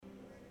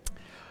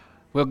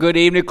Well, good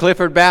evening,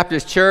 Clifford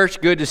Baptist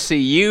Church. Good to see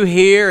you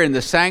here in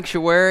the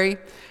sanctuary,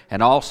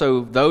 and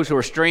also those who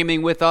are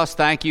streaming with us.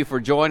 Thank you for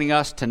joining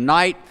us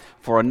tonight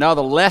for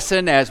another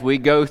lesson as we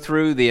go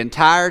through the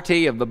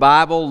entirety of the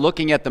Bible,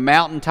 looking at the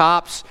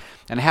mountaintops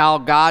and how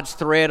God's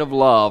thread of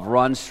love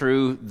runs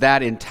through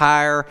that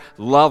entire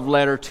love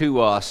letter to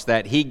us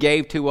that He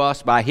gave to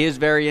us by His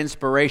very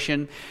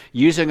inspiration,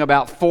 using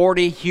about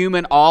 40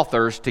 human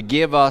authors to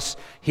give us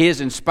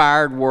His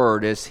inspired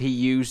word as He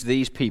used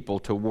these people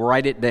to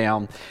write it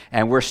down.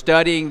 And we're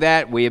studying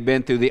that. We have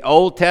been through the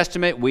Old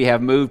Testament. We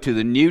have moved to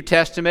the New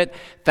Testament.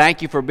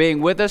 Thank you for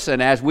being with us.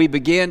 And as we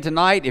begin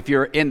tonight, if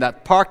you're in the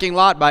parking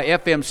lot by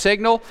FM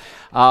Signal,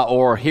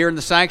 or here in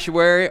the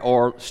sanctuary,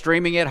 or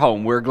streaming at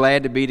home, we're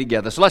glad to be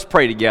together. So let's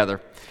pray together.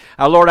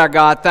 Our Lord, our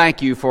God,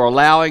 thank you for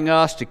allowing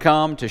us to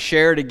come to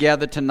share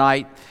together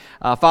tonight.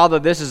 Father,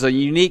 this is a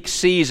unique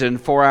season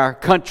for our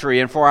country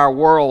and for our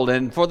world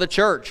and for the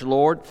church,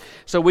 Lord.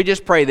 So we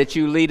just pray that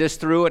you lead us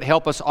through it.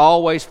 Help us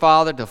always,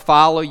 Father, to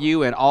follow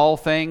you in all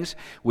things.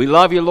 We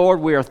love you,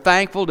 Lord. We are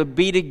thankful to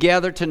be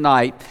together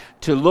tonight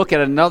to look at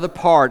another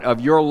part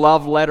of your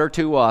love letter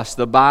to us,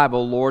 the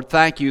Bible, Lord.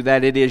 Thank you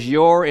that it is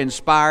your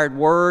inspired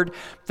word.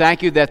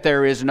 Thank you that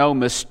there is no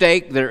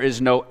mistake, there is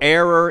no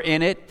error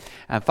in it.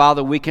 And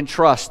Father, we can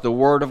trust the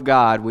Word of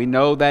God. We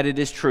know that it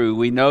is true.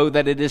 We know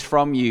that it is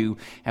from you.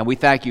 And we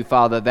thank you,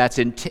 Father, that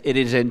it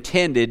is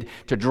intended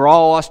to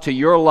draw us to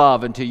your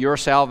love and to your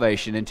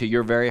salvation and to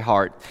your very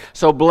heart.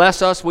 So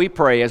bless us, we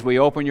pray, as we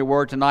open your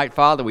Word tonight,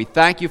 Father. We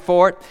thank you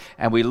for it,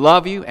 and we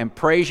love you and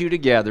praise you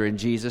together in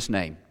Jesus'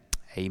 name.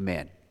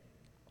 Amen.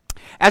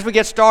 As we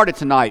get started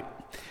tonight,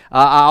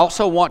 I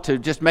also want to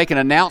just make an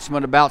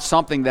announcement about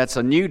something that's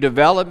a new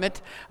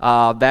development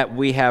that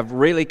we have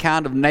really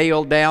kind of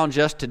nailed down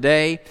just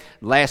today,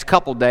 last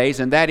couple days,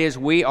 and that is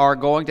we are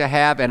going to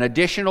have an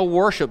additional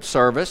worship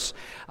service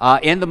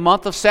in the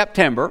month of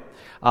September.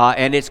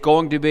 And it's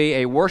going to be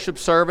a worship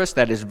service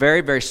that is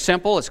very, very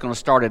simple. It's going to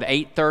start at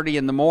 8:30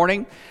 in the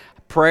morning.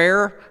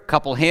 Prayer,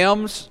 couple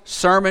hymns,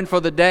 sermon for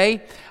the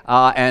day,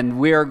 and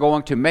we are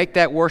going to make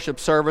that worship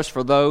service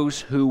for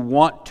those who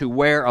want to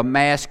wear a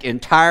mask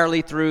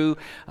entirely through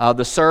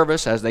the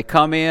service as they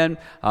come in,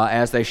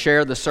 as they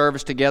share the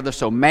service together.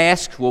 So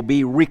masks will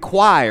be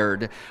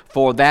required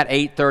for that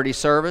 8:30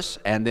 service,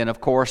 and then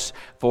of course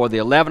for the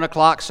 11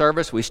 o'clock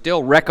service, we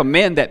still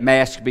recommend that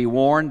masks be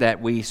worn,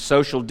 that we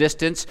social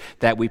distance,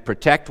 that we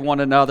protect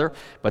one another.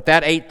 But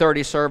that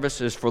 8:30 service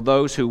is for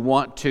those who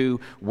want to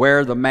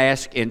wear the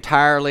mask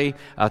entirely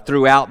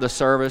throughout the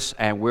service,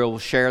 and we'll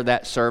share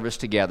that service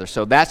together.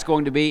 So that's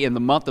going to be in the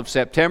month of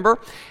September,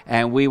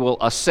 and we will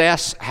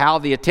assess how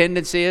the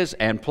attendance is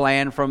and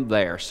plan from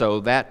there. So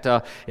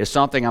that is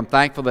something I'm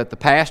thankful that the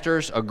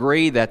pastors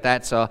agree that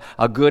that's a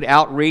good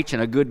outreach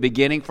and a good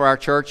beginning for our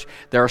church.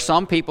 There are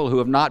some people who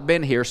have not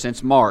been here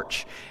since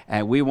March,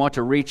 and we want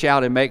to reach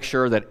out and make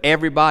sure that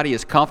everybody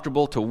is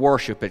comfortable to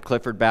worship at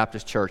Clifford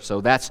Baptist Church.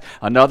 So that's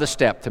another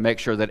step to make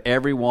sure that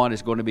everyone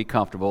is going to be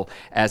comfortable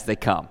as they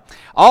come.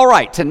 All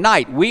right,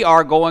 tonight we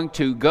are going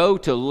to go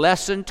to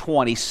lesson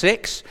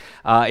 26.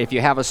 If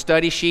you have a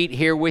study sheet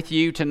here with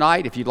you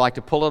tonight, if you'd like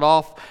to pull it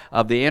off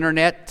of the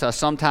internet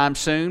sometime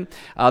soon,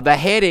 the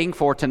heading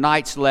for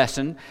tonight's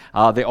lesson,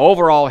 the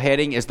overall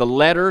heading is the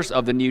letters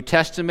of the New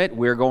Testament.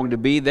 We're going to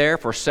be there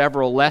for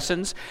several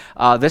lessons.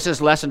 This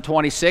is lesson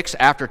 26.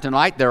 After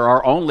tonight, there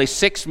are only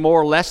 6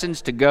 more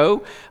lessons to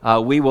go.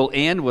 We will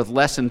end with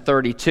lesson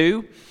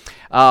 32.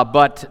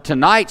 But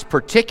tonight's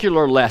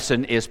particular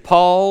lesson is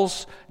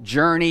Paul's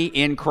journey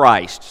in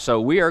Christ. So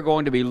we are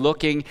going to be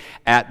looking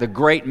at the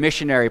great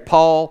missionary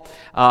Paul,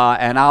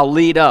 and I'll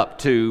lead up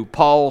to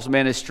Paul's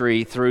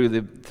ministry through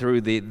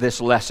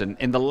this lesson.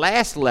 In the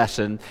last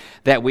lesson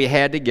that we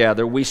had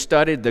together, we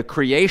studied the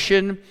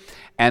creation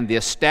and the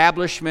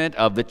establishment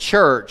of the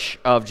church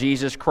of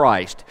Jesus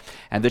Christ.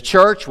 And the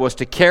church was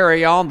to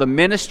carry on the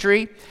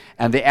ministry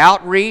and the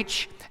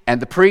outreach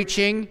and the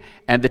preaching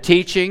and the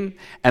teaching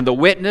and the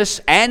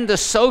witness and the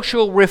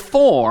social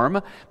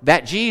reform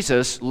that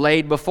Jesus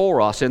laid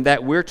before us, and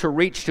that we're to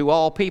reach to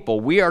all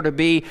people. We are to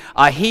be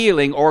a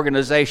healing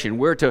organization.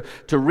 We're to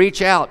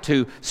reach out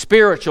to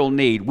spiritual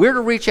need. We're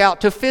to reach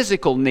out to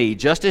physical need.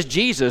 Just as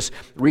Jesus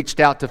reached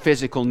out to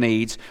physical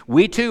needs,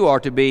 we too are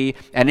to be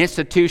an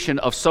institution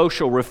of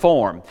social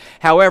reform.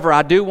 However,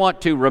 I do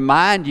want to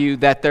remind you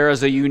that there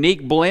is a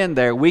unique blend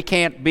there. We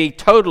can't be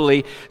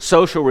totally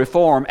social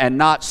reform and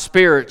not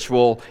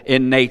spiritual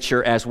in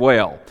nature as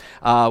well.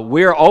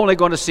 We're only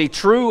going to see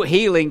true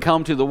healing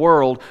come to the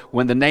world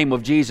when the name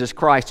of Jesus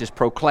Christ is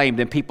proclaimed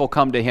and people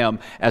come to Him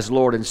as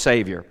Lord and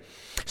Savior.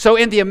 So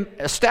in the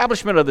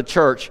establishment of the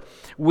church,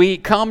 we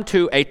come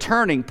to a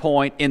turning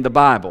point in the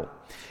Bible.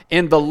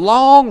 In the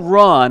long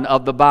run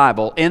of the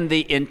Bible, in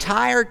the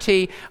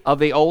entirety of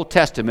the Old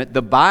Testament,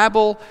 the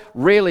Bible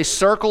really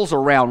circles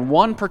around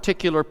one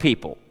particular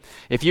people.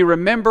 If you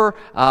remember,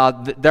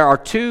 there are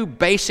 2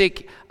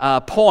 basic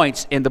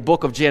points in the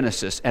book of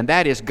Genesis, and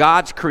that is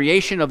God's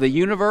creation of the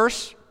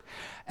universe,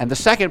 and the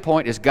second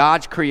point is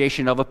God's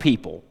creation of a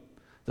people.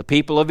 the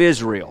people of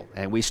Israel.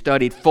 And we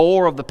studied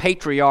 4 of the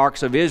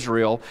patriarchs of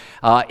Israel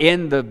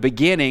in the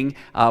beginning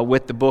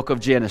with the book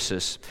of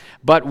Genesis.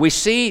 But we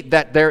see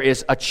that there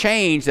is a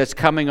change that's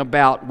coming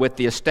about with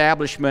the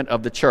establishment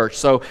of the church.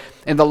 So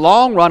in the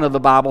long run of the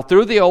Bible,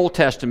 through the Old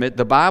Testament,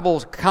 the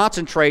Bible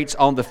concentrates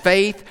on the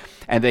faith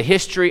and the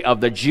history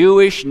of the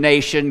Jewish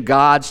nation,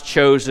 God's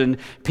chosen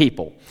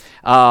people.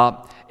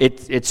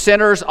 It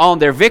centers on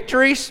their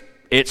victories.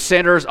 It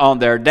centers on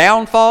their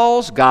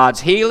downfalls, God's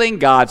healing,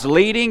 God's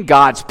leading,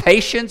 God's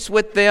patience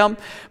with them,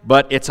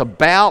 but it's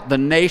about the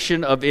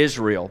nation of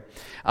Israel.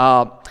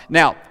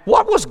 Now,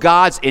 what was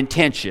God's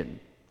intention?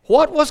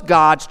 What was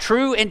God's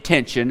true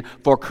intention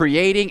for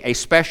creating a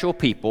special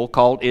people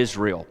called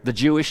Israel, the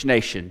Jewish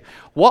nation?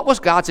 What was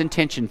God's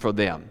intention for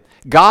them?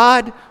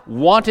 God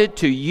wanted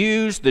to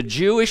use the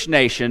Jewish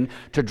nation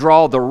to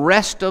draw the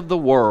rest of the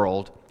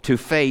world to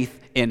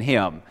faith in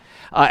Him.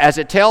 As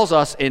it tells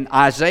us in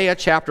Isaiah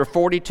chapter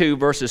 42,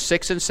 verses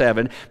 6 and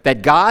 7,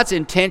 that God's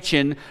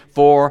intention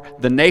for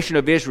the nation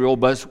of Israel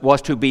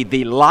was to be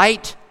the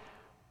light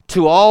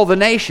to all the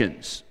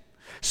nations.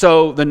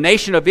 So the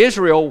nation of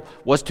Israel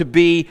was to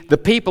be the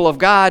people of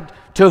God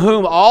to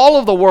whom all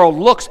of the world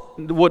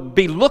would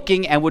be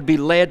looking and would be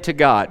led to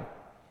God.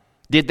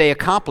 Did they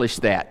accomplish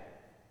that?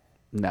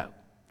 No.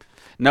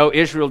 No,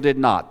 Israel did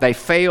not. They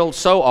failed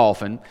so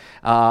often,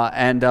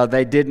 and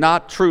they did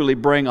not truly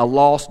bring a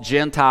lost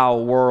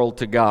Gentile world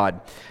to God.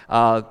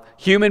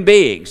 Human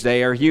beings,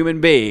 they are human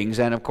beings,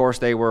 and of course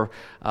they were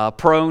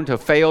prone to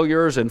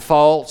failures and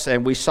faults,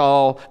 and we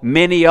saw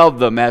many of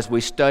them as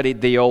we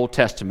studied the Old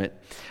Testament.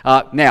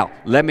 Now,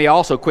 let me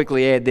also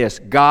quickly add this.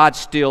 God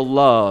still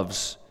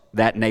loves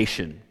that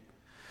nation.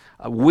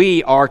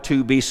 We are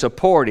to be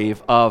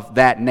supportive of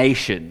that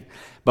nation,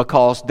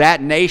 because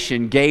that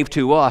nation gave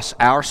to us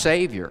our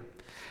Savior.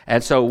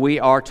 And so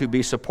we are to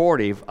be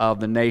supportive of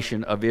the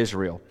nation of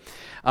Israel.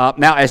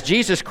 Now, as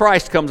Jesus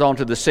Christ comes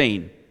onto the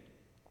scene,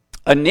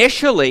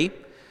 initially,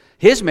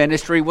 His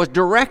ministry was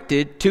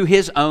directed to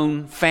His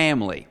own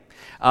family.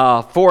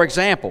 For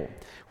example,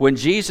 when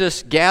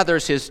Jesus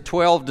gathers His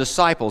 12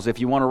 disciples,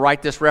 if you want to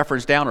write this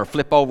reference down or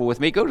flip over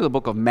with me, go to the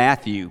book of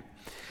Matthew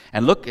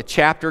and look at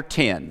chapter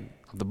 10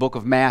 of the book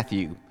of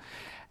Matthew.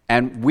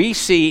 And we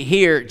see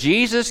here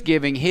Jesus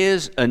giving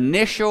His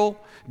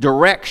initial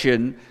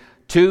direction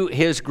to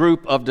His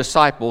group of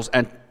disciples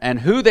and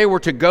who they were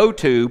to go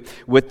to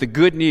with the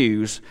good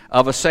news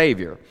of a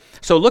Savior.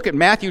 So look at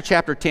Matthew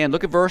chapter 10,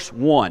 look at verse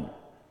 1.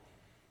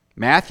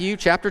 Matthew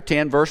chapter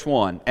 10, verse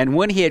 1. And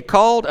when He had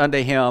called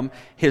unto Him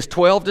His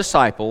 12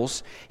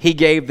 disciples, He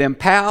gave them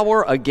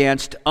power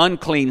against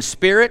unclean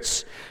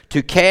spirits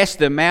to cast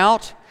them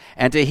out,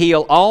 and to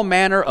heal all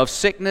manner of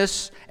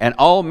sickness and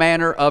all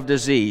manner of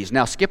disease.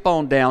 Now skip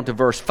on down to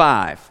verse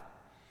 5.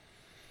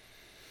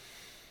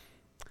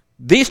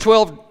 These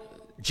 12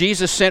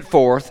 Jesus sent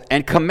forth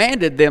and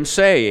commanded them,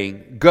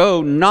 saying,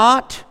 Go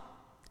not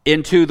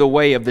into the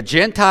way of the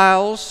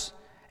Gentiles,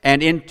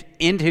 and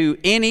into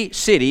any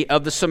city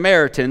of the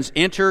Samaritans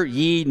enter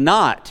ye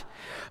not,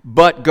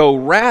 but go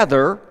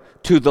rather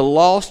to the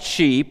lost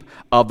sheep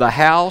of the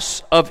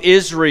house of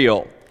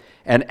Israel.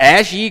 And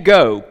as ye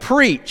go,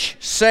 preach,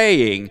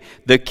 saying,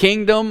 The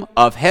kingdom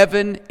of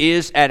heaven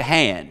is at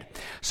hand.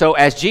 So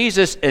as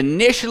Jesus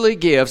initially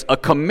gives a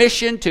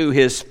commission to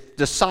His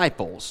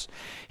disciples,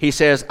 He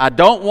says, I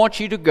don't want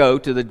you to go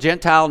to the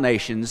Gentile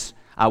nations.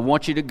 I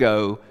want you to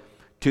go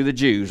to the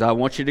Jews. I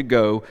want you to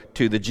go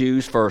to the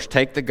Jews first.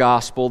 Take the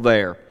gospel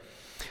there.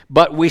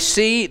 But we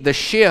see the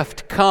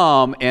shift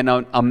come in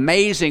an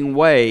amazing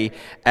way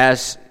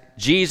as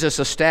Jesus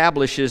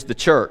establishes the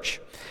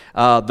church.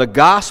 The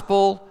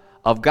gospel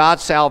of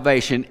God's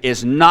salvation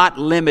is not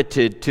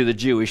limited to the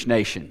Jewish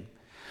nation,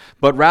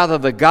 but rather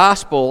the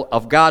gospel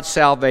of God's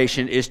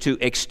salvation is to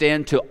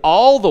extend to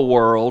all the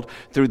world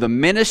through the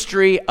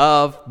ministry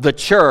of the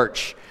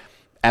church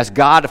as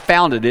God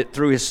founded it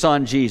through His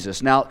Son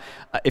Jesus. Now,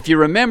 if you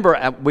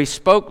remember, we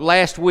spoke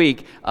last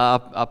week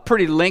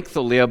pretty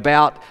lengthily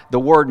about the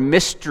word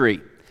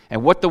mystery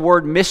and what the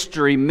word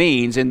mystery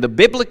means. In the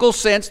biblical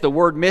sense, the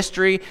word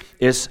mystery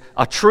is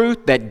a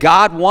truth that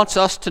God wants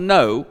us to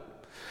know.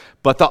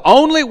 But the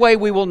only way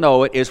we will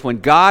know it is when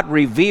God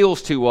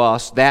reveals to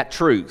us that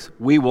truth.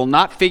 We will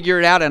not figure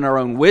it out in our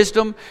own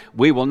wisdom.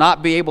 We will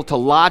not be able to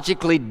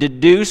logically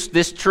deduce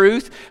this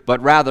truth,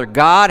 but rather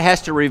God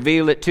has to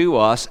reveal it to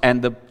us.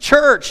 And the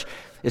church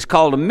is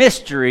called a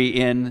mystery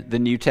in the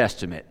New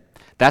Testament.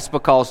 That's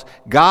because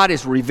God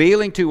is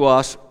revealing to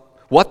us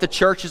what the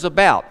church is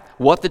about,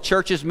 what the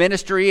church's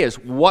ministry is,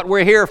 what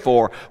we're here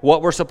for,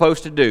 what we're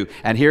supposed to do.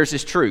 And here's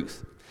His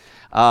truth.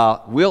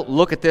 We'll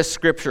look at this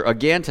scripture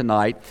again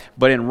tonight,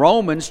 but in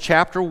Romans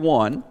chapter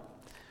 1,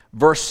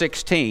 verse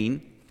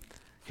 16,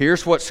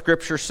 here's what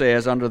Scripture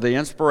says under the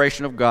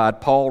inspiration of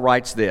God. Paul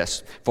writes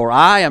this, For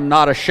I am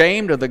not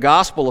ashamed of the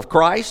gospel of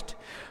Christ,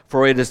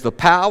 for it is the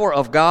power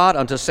of God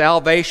unto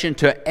salvation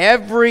to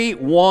every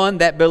one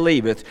that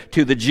believeth,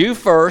 to the Jew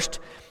first,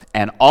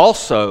 and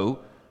also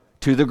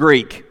to the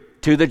Greek,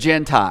 to the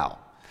Gentile.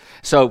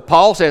 So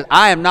Paul says,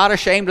 I am not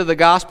ashamed of the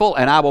gospel,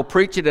 and I will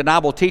preach it and I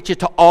will teach it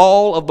to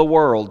all of the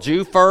world,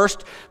 Jew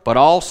first, but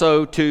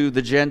also to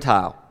the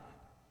Gentile.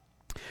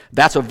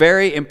 That's a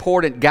very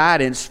important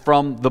guidance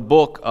from the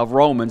book of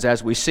Romans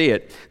as we see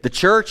it. The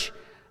church,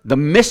 the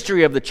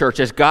mystery of the church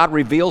as God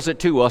reveals it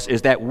to us,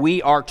 is that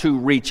we are to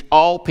reach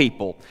all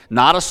people,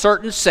 not a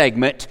certain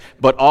segment,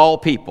 but all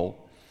people.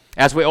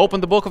 As we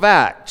open the book of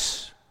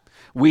Acts,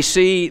 we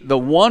see the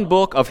one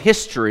book of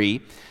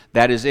history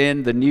that is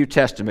in the New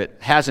Testament.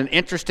 Has an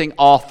interesting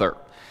author.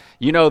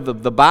 You know,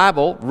 the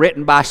Bible,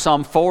 written by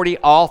some 40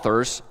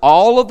 authors,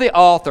 all of the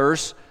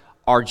authors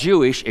are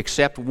Jewish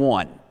except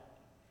one,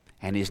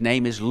 and his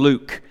name is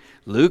Luke.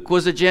 Luke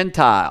was a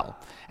Gentile,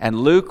 and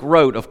Luke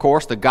wrote, of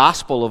course, the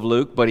Gospel of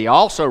Luke, but he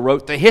also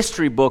wrote the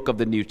history book of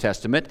the New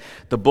Testament,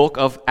 the book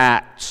of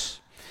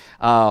Acts.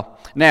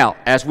 Now,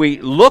 as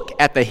we look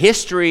at the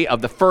history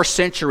of the first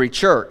century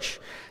church,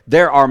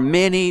 there are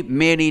many,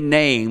 many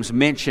names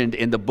mentioned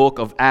in the book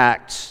of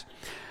Acts,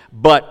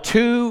 but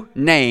two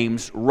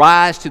names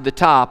rise to the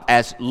top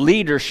as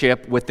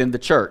leadership within the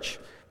church.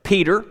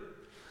 Peter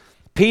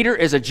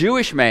is a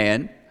Jewish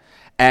man,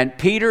 and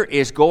Peter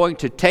is going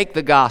to take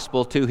the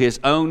gospel to his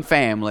own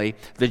family,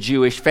 the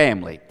Jewish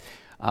family.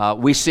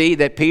 We see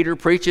that Peter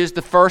preaches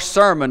the first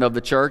sermon of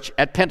the church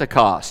at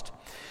Pentecost.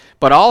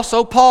 But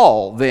also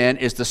Paul, then,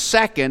 is the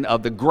second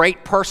of the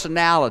great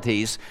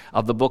personalities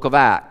of the book of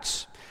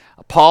Acts.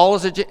 Paul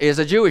is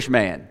a Jewish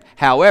man.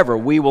 However,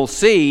 we will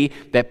see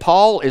that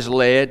Paul is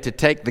led to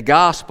take the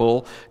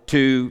gospel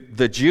to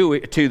the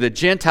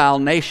Gentile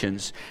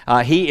nations.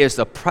 He is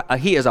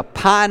a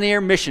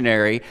pioneer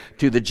missionary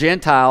to the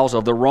Gentiles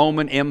of the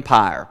Roman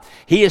Empire.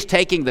 He is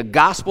taking the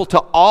gospel to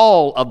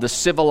all of the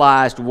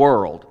civilized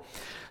world.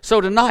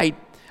 So tonight,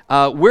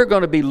 we're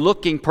going to be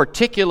looking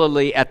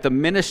particularly at the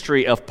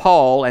ministry of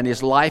Paul and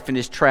his life and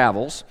his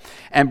travels.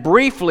 And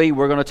briefly,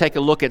 we're going to take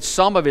a look at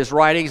some of his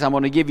writings. I'm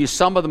going to give you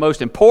some of the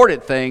most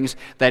important things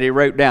that he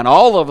wrote down.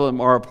 All of them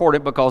are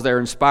important because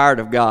they're inspired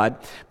of God.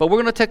 But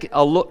we're going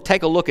to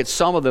take a look at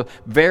some of the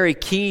very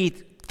key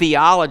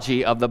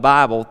theology of the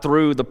Bible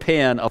through the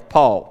pen of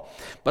Paul.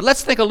 But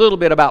let's think a little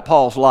bit about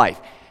Paul's life.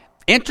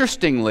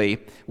 Interestingly,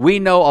 we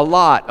know a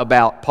lot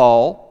about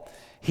Paul.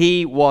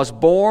 He was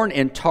born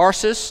in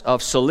Tarsus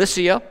of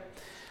Cilicia,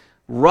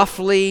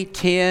 roughly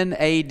 10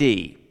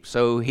 A.D.,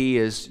 so he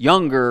is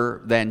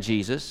younger than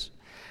Jesus.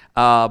 We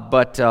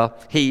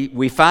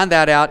find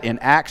that out in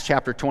Acts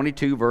chapter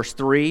 22, verse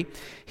 3.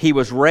 He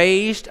was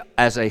raised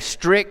as a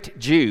strict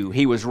Jew.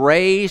 He was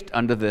raised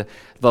under the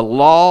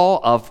law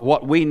of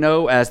what we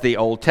know as the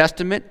Old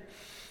Testament.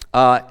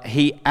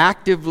 He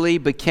actively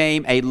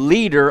became a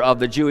leader of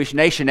the Jewish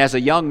nation as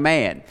a young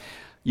man.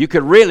 You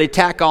could really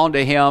tack on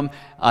to him,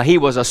 he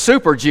was a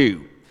super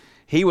Jew.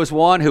 He was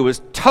one who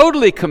was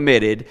totally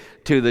committed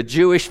to the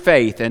Jewish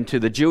faith and to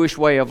the Jewish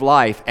way of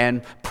life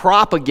and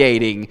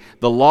propagating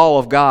the law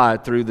of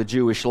God through the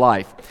Jewish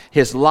life.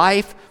 His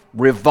life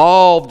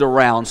revolved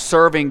around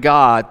serving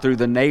God through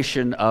the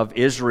nation of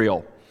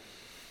Israel.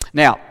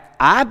 Now,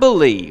 I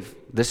believe,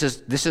 this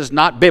is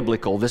not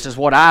biblical, this is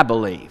what I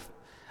believe.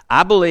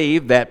 I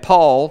believe that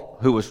Paul,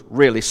 who was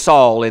really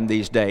Saul in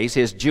these days,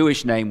 his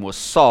Jewish name was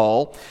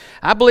Saul,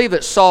 I believe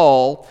that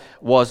Saul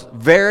was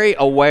very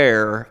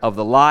aware of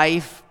the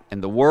life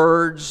and the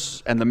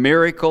words and the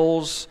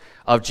miracles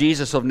of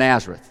Jesus of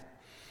Nazareth.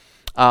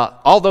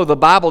 Although the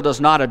Bible does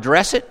not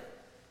address it,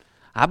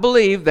 I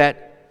believe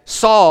that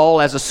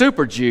Saul, as a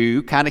super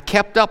Jew, kind of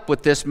kept up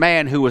with this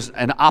man who was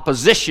in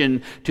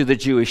opposition to the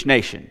Jewish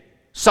nation.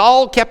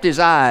 Saul kept his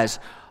eyes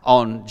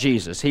on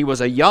Jesus. He was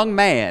a young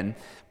man,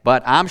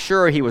 but I'm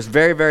sure he was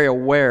very, very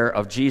aware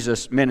of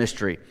Jesus'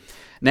 ministry.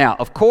 Now,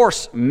 of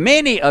course,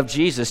 many of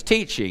Jesus'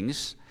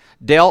 teachings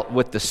dealt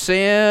with the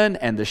sin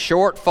and the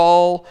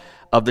shortfall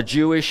of the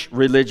Jewish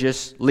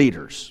religious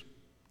leaders.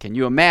 Can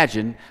you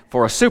imagine,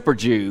 for a super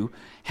Jew,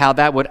 how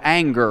that would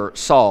anger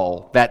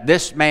Saul, that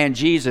this man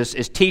Jesus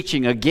is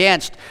teaching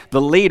against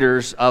the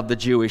leaders of the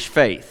Jewish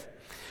faith?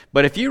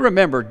 But if you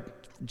remember,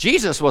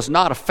 Jesus was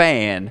not a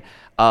fan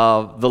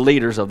of the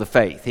leaders of the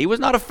faith. He was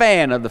not a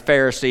fan of the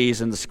Pharisees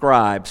and the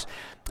scribes.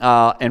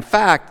 In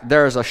fact,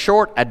 there's a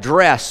short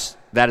address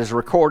that is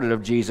recorded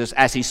of Jesus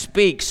as he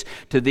speaks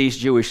to these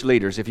Jewish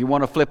leaders. If you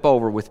want to flip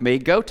over with me,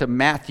 go to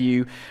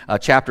Matthew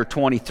chapter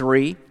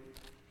 23.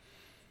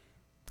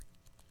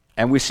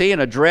 And we see an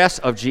address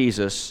of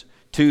Jesus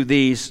to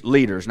these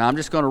leaders. Now, I'm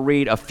just going to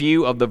read a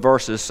few of the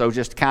verses, so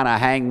just kind of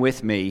hang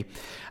with me.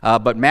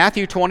 But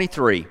Matthew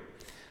 23.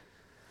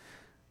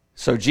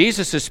 So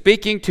Jesus is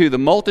speaking to the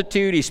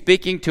multitude, he's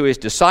speaking to his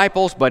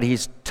disciples, but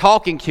he's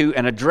talking to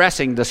and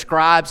addressing the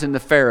scribes and the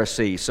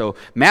Pharisees. So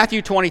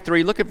Matthew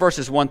 23, look at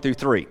verses 1 through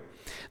 3.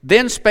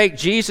 Then spake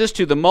Jesus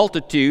to the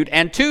multitude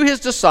and to his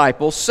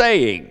disciples,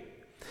 saying,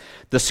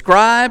 The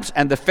scribes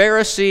and the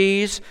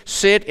Pharisees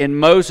sit in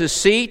Moses'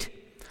 seat.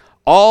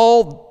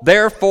 All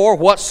therefore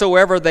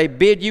whatsoever they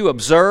bid you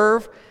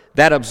observe,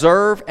 that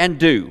observe and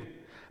do.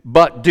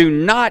 But do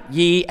not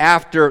ye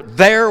after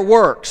their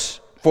works,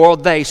 for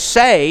they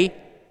say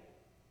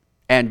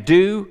and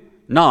do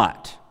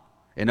not.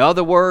 In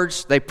other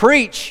words, they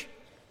preach,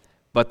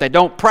 but they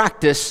don't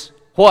practice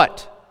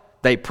what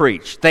they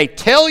preach. They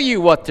tell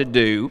you what to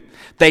do.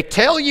 They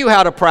tell you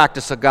how to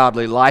practice a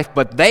godly life,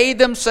 but they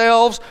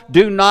themselves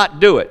do not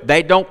do it.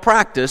 They don't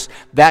practice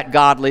that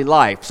godly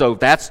life. So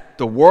that's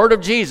the word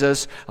of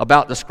Jesus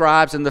about the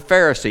scribes and the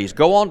Pharisees.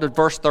 Go on to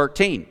verse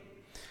 13.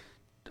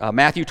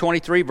 Matthew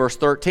 23, verse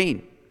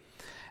 13.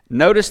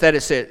 Notice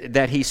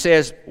that he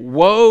says,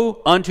 "Woe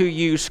unto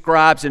you,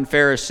 scribes and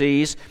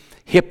Pharisees,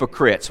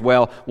 hypocrites."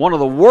 Well, one of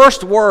the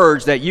worst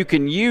words that you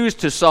can use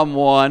to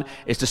someone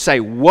is to say,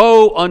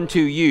 "Woe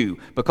unto you,"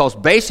 because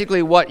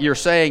basically what you're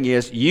saying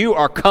is you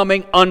are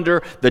coming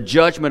under the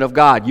judgment of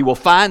God. You will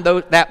find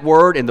that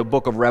word in the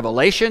book of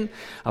Revelation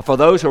for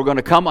those who are going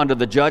to come under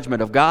the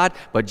judgment of God.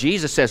 But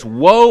Jesus says,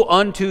 "Woe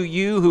unto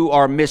you who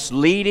are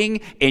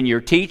misleading in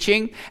your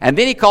teaching." And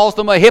then he calls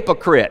them a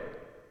hypocrite.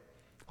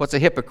 What's a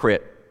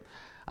hypocrite?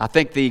 I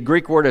think the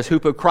Greek word is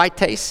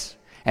hypokrites,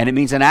 and it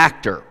means an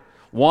actor.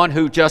 One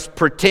who just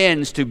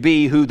pretends to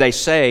be who they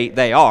say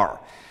they are.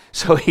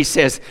 So he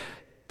says,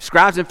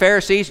 scribes and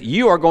Pharisees,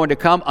 you are going to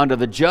come under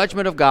the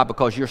judgment of God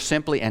because you're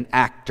simply an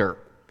actor.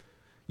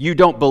 You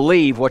don't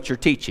believe what you're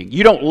teaching.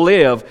 You don't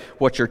live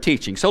what you're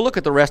teaching. So look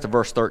at the rest of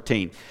verse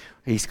 13.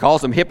 He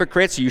calls them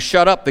hypocrites. "You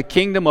shut up the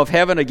kingdom of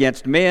heaven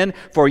against men,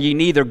 for ye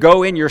neither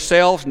go in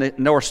yourselves,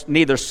 nor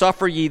neither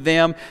suffer ye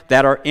them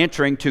that are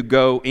entering to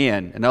go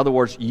in." In other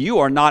words, you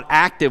are not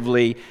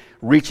actively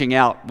reaching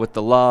out with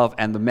the love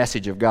and the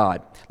message of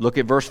God. Look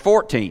at verse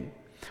 14.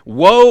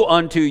 "Woe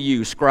unto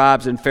you,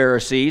 scribes and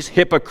Pharisees,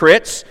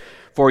 hypocrites!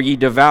 For ye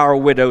devour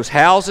widows'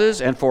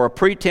 houses, and for a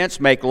pretense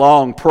make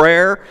long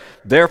prayer.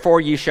 Therefore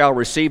ye shall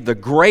receive the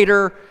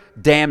greater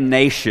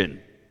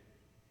damnation."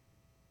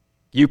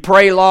 You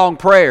pray long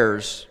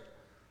prayers,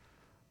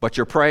 but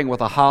you're praying with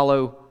a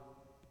hollow,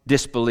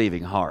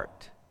 disbelieving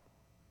heart.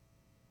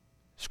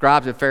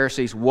 Scribes and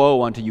Pharisees,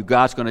 woe unto you.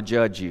 God's going to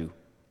judge you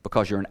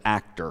because you're an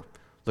actor.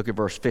 Look at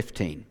verse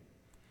 15.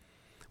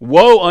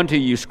 "Woe unto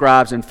you,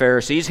 scribes and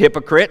Pharisees,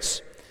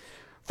 hypocrites!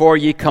 For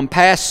ye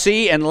compass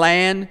sea and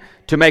land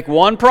to make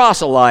one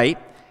proselyte,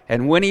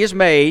 and when he is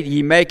made,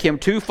 ye make him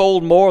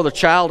twofold more the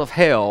child of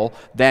hell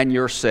than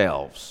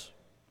yourselves."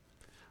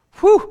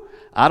 Whew!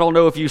 I don't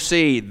know if you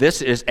see,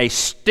 this is a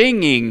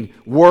stinging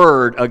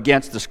word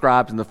against the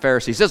scribes and the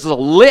Pharisees. This is a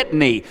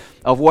litany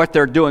of what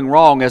they're doing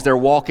wrong as they're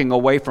walking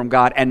away from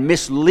God and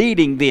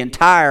misleading the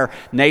entire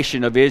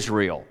nation of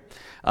Israel.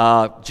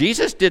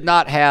 Jesus did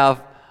not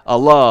have a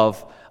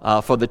love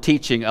for the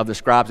teaching of the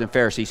scribes and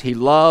Pharisees. He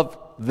loved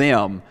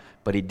them,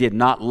 but he did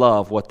not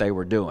love what they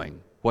were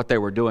doing. What they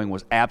were doing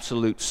was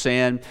absolute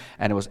sin,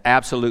 and it was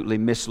absolutely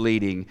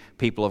misleading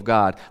people of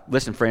God.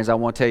 Listen, friends, I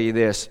want to tell you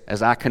this.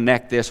 As I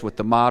connect this with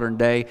the modern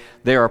day,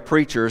 there are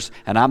preachers,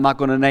 and I'm not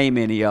going to name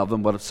any of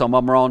them, but some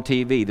of them are on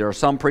TV. There are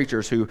some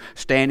preachers who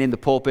stand in the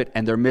pulpit,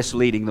 and they're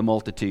misleading the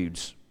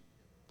multitudes.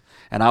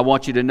 And I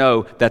want you to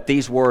know that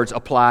these words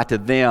apply to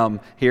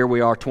them. Here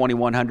we are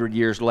 2,100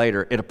 years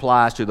later. It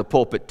applies to the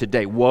pulpit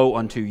today. Woe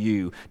unto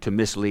you to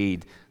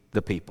mislead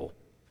the people.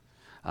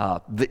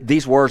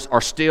 These words are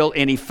still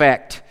in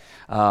effect.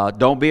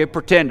 Don't be a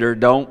pretender.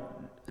 Don't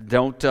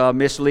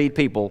mislead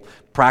people.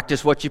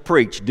 Practice what you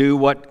preach. Do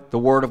what the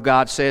Word of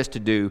God says to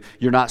do.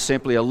 You're not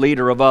simply a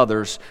leader of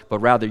others, but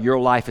rather your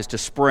life is to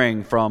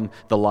spring from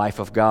the life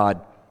of God.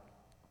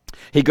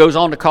 He goes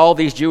on to call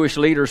these Jewish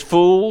leaders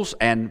fools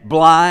and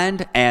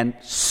blind and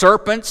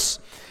serpents.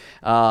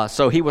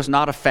 So he was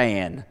not a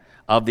fan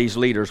of these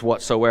leaders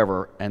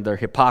whatsoever and their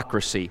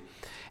hypocrisy.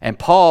 And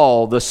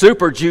Paul, the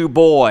super Jew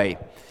boy,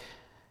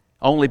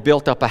 only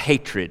built up a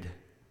hatred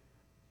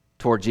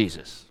toward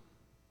Jesus.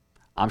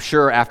 I'm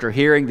sure after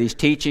hearing these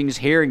teachings,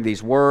 hearing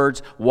these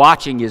words,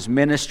 watching his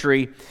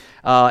ministry,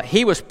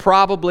 he was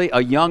probably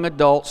a young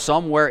adult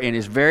somewhere in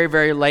his very,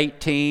 very late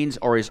teens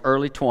or his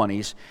early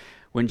 20s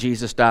when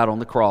Jesus died on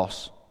the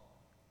cross.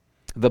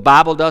 The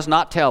Bible does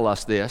not tell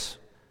us this,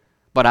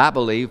 but I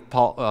believe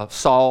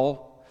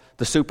Saul,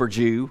 the super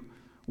Jew,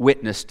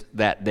 witnessed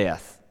that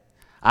death.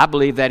 I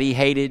believe that he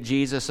hated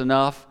Jesus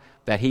enough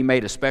that he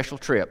made a special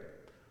trip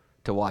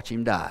to watch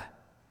him die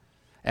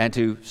and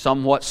to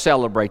somewhat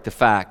celebrate the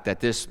fact that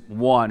this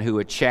one who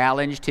had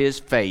challenged his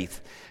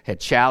faith, had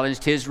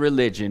challenged his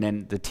religion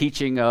and the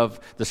teaching of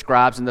the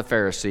scribes and the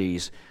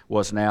Pharisees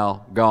was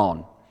now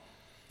gone.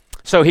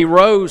 So he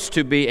rose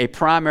to be a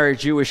primary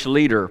Jewish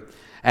leader,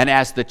 and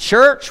as the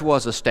church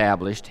was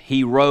established,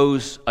 he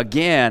rose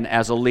again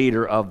as a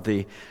leader of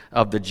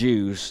the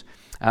Jews.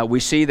 We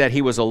see that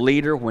he was a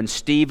leader when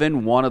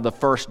Stephen, one of the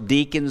first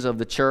deacons of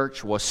the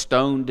church, was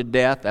stoned to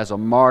death as a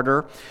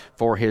martyr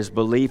for his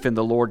belief in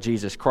the Lord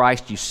Jesus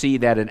Christ. You see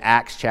that in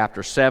Acts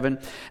chapter 7.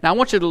 Now I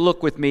want you to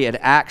look with me at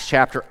Acts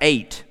chapter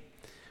 8,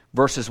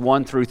 verses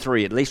 1 through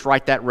 3. At least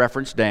write that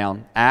reference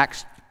down.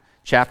 Acts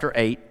chapter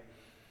 8,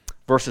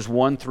 verses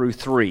 1 through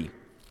 3.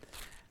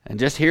 And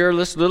just hear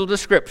this little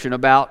description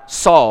about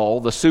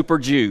Saul, the super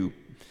Jew.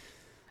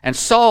 "And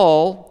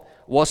Saul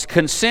was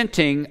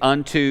consenting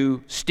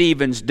unto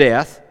Stephen's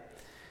death,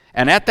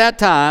 And at that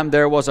time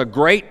there was a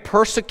great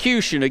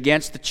persecution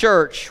against the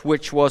church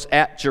which was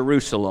at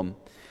Jerusalem.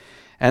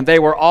 And they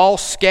were all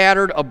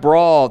scattered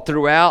abroad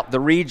throughout the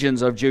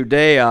regions of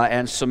Judea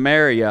and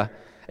Samaria,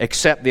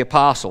 except the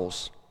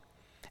apostles.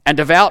 And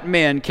devout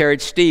men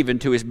carried Stephen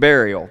to his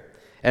burial,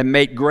 and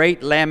made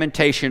great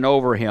lamentation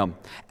over him.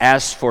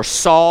 As for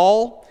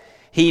Saul,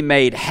 he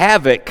made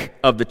havoc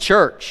of the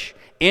church,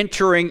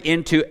 entering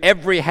into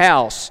every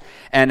house,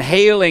 and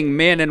hailing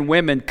men and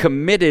women,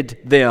 committed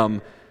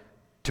them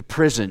to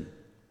prison.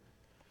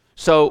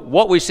 So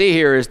what we see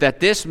here is that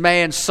this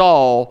man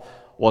Saul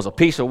was a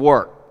piece of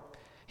work.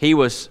 He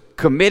was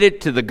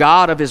committed to the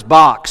God of his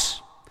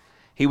box.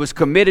 He was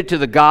committed to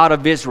the God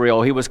of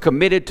Israel. He was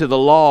committed to the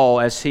law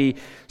as he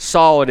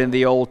saw it in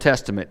the Old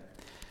Testament.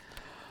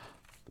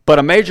 But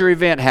a major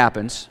event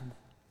happens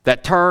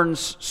that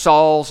turns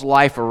Saul's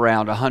life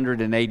around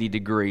 180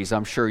 degrees.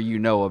 I'm sure you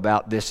know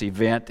about this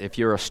event if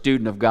you're a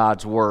student of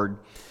God's Word.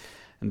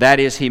 And that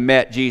is, he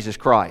met Jesus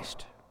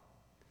Christ.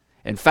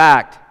 In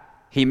fact,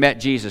 he met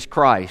Jesus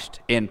Christ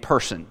in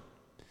person.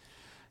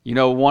 You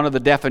know, one of the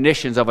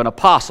definitions of an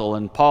apostle,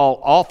 and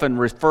Paul often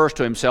refers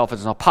to himself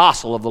as an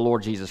apostle of the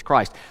Lord Jesus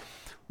Christ.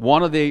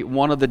 One of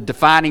the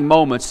defining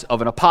moments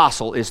of an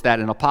apostle is that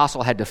an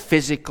apostle had to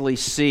physically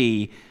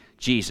see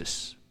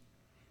Jesus.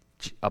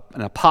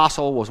 An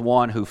apostle was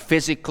one who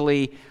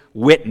physically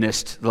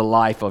witnessed the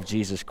life of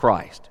Jesus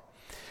Christ.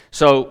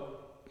 So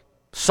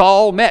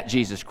Saul met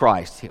Jesus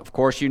Christ. Of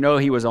course, you know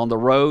he was on the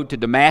road to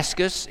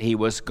Damascus. He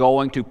was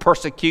going to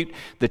persecute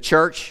the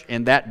church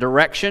in that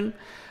direction.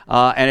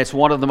 And it's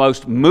one of the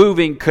most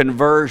moving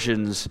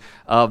conversions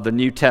of the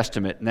New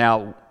Testament.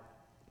 Now,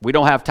 we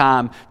don't have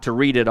time to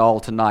read it all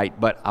tonight,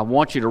 but I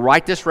want you to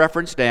write this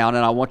reference down,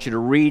 and I want you to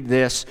read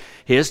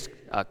his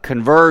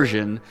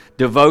conversion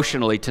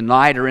devotionally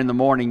tonight or in the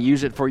morning.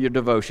 Use it for your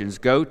devotions.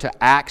 Go to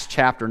Acts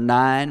chapter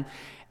 9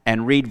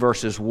 and read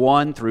verses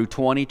 1 through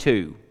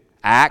 22.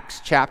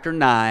 Acts chapter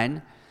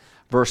 9,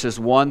 verses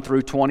 1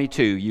 through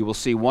 22. You will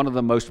see one of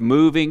the most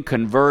moving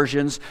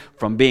conversions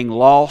from being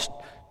lost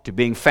to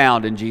being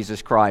found in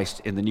Jesus Christ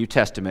in the New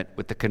Testament,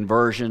 with the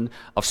conversion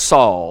of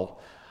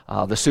Saul,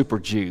 the super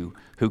Jew,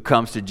 who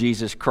comes to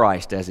Jesus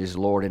Christ as his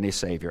Lord and his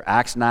Savior.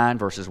 Acts 9,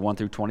 verses 1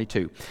 through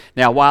 22.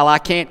 Now, while I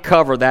can't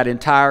cover that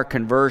entire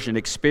conversion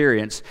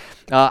experience,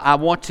 I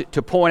want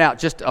to point out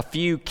just a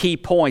few key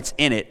points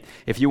in it.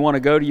 If you want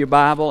to go to your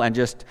Bible and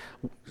just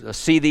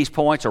see these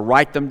points or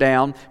write them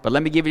down, but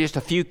let me give you just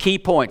a few key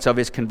points of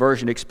his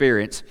conversion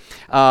experience.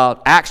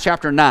 Acts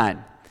chapter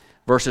 9,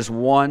 verses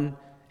 1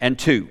 and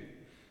 2.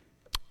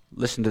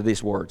 Listen to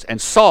these words.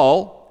 And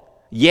Saul,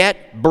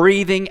 yet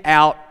breathing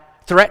out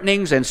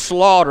threatenings and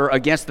slaughter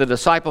against the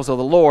disciples of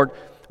the Lord,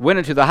 went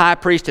unto the high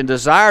priest and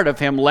desired of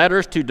him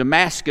letters to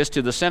Damascus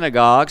to the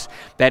synagogues,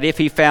 that if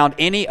he found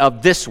any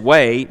of this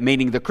way,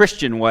 meaning the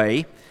Christian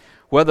way,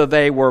 whether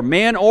they were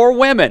men or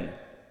women,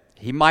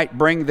 he might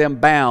bring them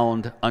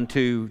bound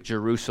unto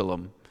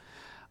Jerusalem.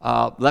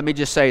 Let me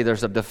just say,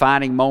 there's a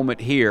defining moment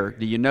here.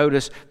 Do you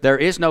notice there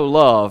is no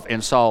love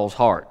in Saul's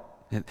heart?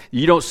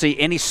 You don't see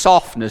any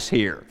softness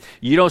here.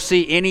 You don't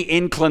see any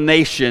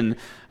inclination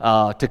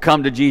to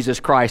come to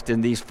Jesus Christ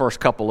in these first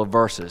couple of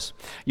verses.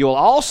 You'll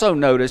also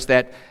notice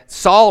that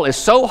Saul is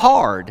so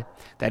hard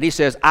that he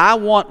says, I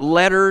want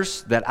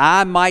letters that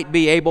I might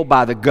be able,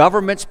 by the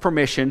government's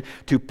permission,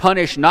 to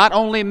punish not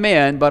only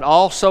men, but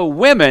also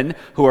women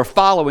who are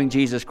following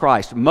Jesus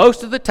Christ.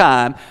 Most of the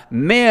time,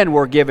 men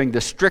were given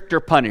the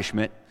stricter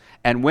punishment,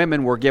 and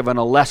women were given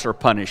a lesser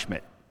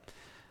punishment.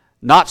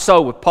 Not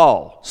so with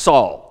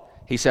Saul.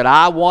 He said,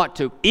 I want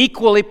to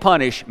equally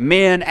punish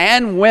men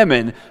and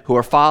women who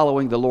are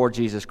following the Lord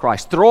Jesus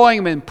Christ, throwing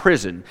them in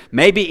prison,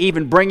 maybe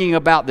even bringing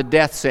about the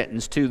death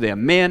sentence to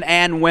them, men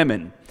and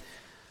women.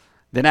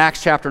 Then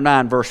Acts chapter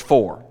 9, verse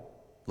 4.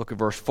 Look at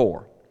verse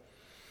 4.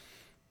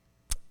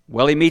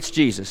 Well, he meets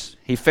Jesus.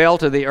 He fell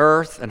to the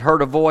earth and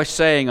heard a voice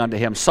saying unto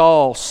him,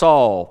 Saul,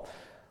 Saul,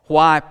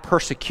 why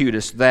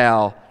persecutest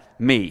thou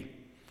me?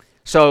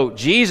 So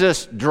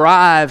Jesus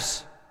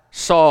drives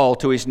Saul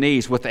to his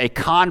knees with a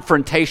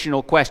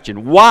confrontational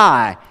question.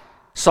 Why,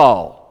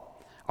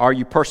 Saul, are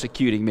you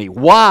persecuting me?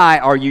 Why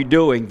are you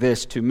doing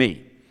this to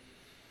me?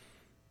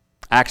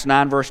 Acts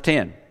 9, verse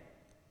 10.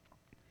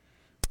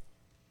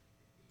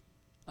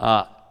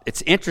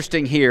 It's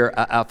interesting here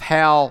of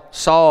how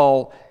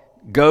Saul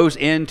goes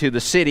into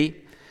the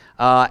city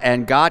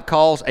and God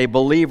calls a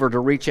believer to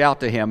reach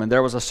out to him. And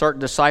there was a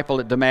certain disciple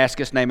at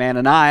Damascus named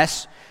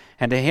Ananias.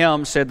 And to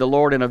him said the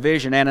Lord in a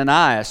vision,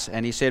 Ananias.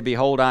 And he said,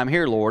 Behold, I am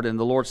here, Lord. And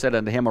the Lord said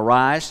unto him,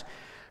 Arise,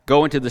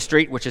 go into the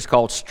street which is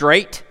called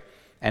Straight,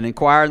 and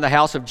inquire in the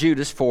house of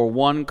Judas for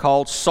one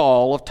called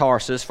Saul of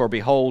Tarsus, for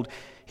behold,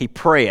 he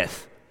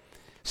prayeth.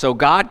 So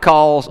God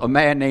calls a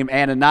man named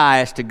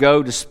Ananias to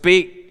go to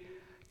speak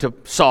to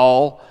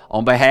Saul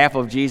on behalf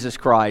of Jesus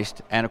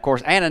Christ. And of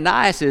course,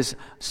 Ananias is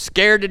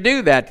scared to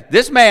do that.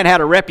 This man had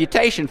a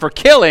reputation for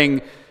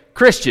killing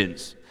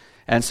Christians.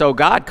 And so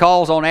God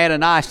calls on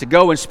Ananias to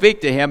go and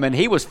speak to him, and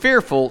he was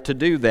fearful to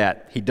do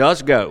that. He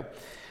does go.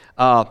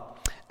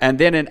 And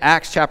then in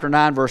Acts chapter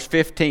 9, verse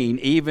 15,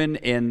 even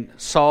in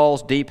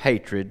Saul's deep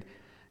hatred,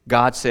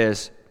 God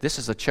says, this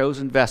is a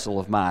chosen vessel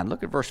of mine.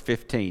 Look at verse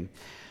 15.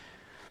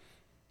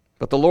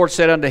 But the Lord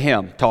said unto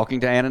him, talking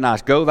to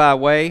Ananias, go thy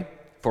way,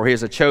 for he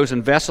is a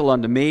chosen vessel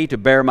unto me to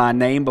bear my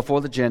name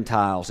before the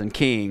Gentiles and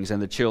kings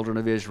and the children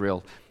of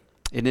Israel.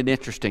 Isn't it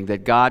interesting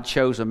that God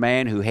chose a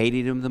man who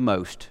hated him the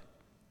most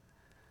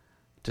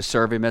to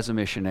serve him as a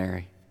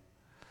missionary?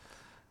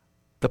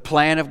 The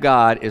plan of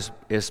God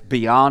is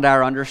beyond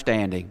our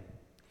understanding.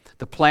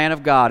 The plan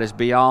of God is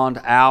beyond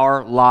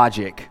our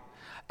logic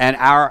and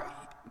our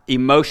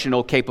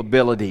emotional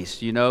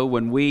capabilities. You know,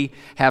 when we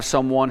have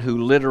someone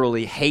who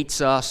literally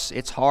hates us,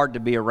 it's hard to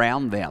be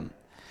around them.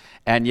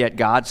 And yet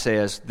God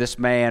says, this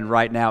man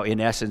right now in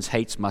essence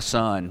hates my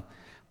son,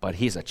 but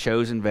he's a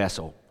chosen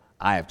vessel.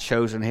 I have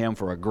chosen him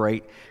for a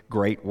great,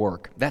 great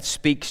work. That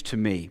speaks to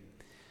me.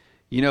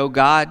 You know,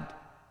 God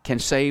can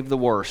save the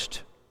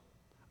worst.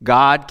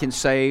 God can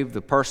save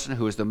the person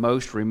who is the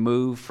most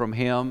removed from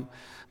him,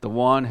 the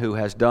one who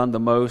has done the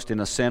most in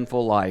a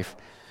sinful life.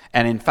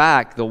 And in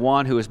fact, the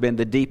one who has been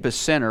the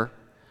deepest sinner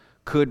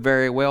could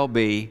very well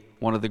be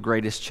one of the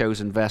greatest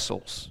chosen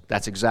vessels.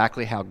 That's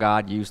exactly how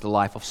God used the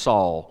life of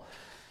Saul,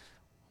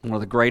 one of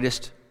the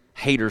greatest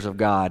haters of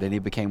God, and he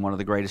became one of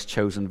the greatest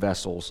chosen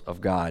vessels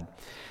of God.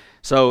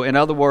 So, in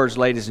other words,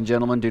 ladies and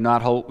gentlemen,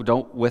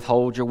 don't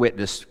withhold your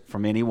witness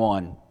from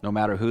anyone, no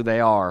matter who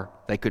they are.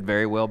 They could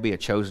very well be a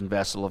chosen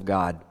vessel of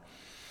God.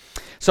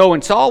 So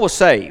when Saul was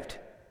saved,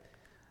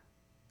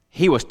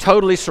 he was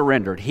totally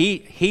surrendered.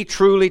 He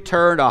truly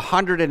turned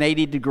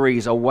 180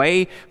 degrees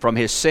away from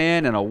his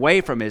sin and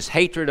away from his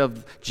hatred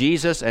of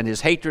Jesus and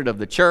his hatred of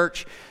the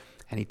church.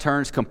 And he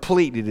turns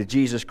completely to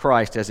Jesus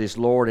Christ as his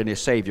Lord and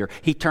his Savior.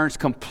 He turns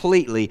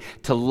completely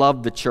to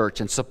love the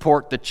church and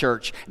support the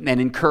church and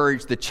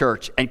encourage the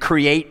church and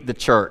create the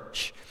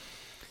church.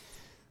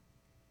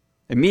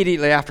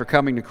 Immediately after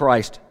coming to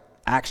Christ,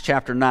 Acts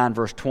chapter 9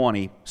 verse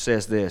 20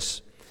 says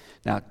this.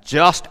 Now,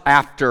 just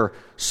after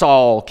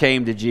Saul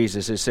came to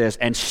Jesus, it says,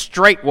 and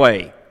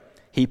straightway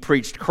he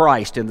preached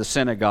Christ in the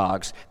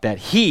synagogues, that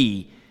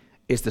he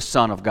is the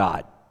Son of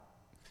God.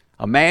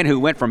 A man who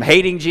went from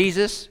hating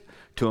Jesus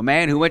to a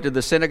man who went to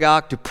the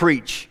synagogue to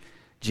preach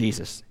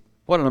Jesus.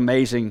 What an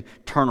amazing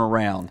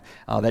turnaround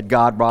that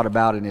God brought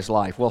about in his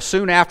life. Well,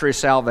 soon after his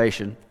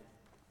salvation,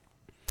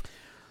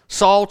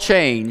 Saul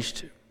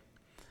changed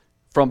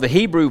from the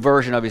Hebrew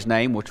version of his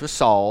name, which was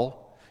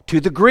Saul, to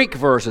the Greek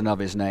version of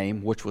his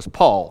name, which was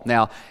Paul.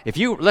 Now,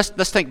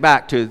 let's think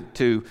back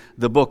to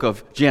the book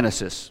of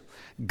Genesis.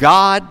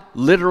 God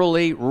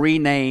literally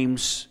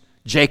renames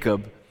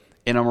Jacob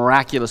in a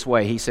miraculous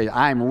way. He said,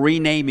 I'm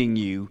renaming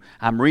you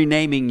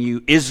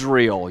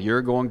Israel.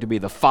 You're going to be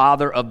the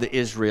father of the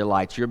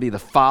Israelites. You'll be the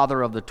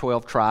father of the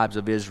 12 tribes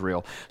of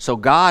Israel. So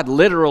God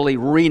literally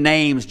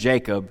renames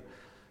Jacob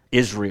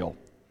Israel.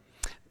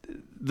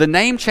 The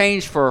name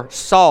change for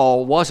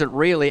Saul wasn't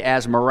really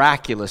as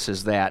miraculous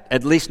as that,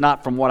 at least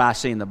not from what I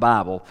see in the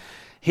Bible.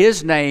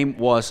 His name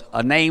was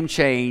a name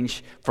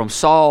change from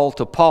Saul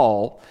to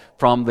Paul,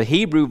 from the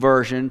Hebrew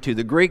version to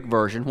the Greek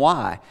version.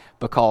 Why?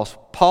 Because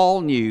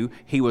Paul knew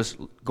he was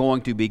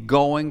going to be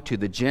going to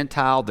the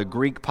Gentile, the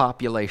Greek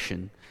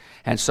population.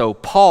 And so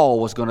Paul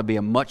was going to be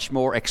a much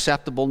more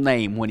acceptable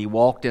name when he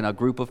walked in a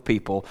group of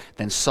people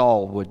than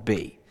Saul would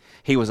be.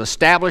 He was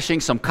establishing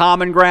some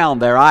common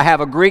ground there. I have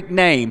a Greek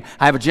name.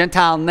 I have a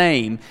Gentile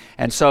name.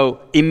 And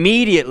so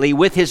immediately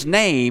with his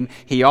name,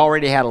 he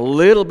already had a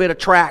little bit of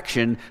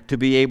traction to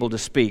be able to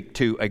speak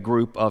to a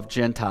group of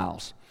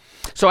Gentiles.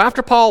 So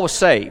after Paul was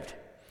saved,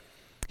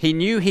 he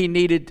knew he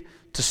needed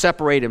to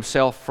separate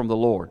himself from the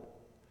Lord.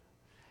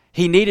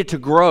 He needed to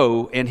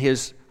grow in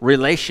his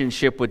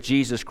relationship with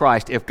Jesus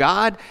Christ. If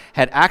God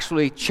had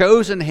actually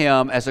chosen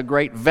him as a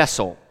great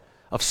vessel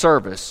of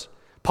service,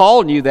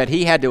 Paul knew that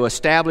he had to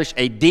establish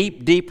a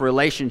deep, deep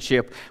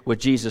relationship with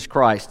Jesus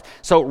Christ.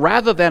 So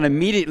rather than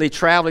immediately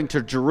traveling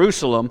to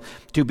Jerusalem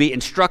to be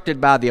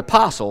instructed by the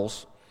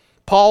apostles,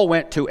 Paul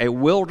went to a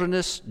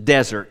wilderness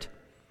desert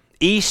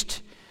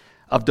east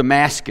of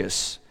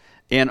Damascus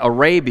in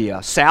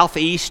Arabia,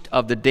 southeast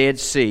of the Dead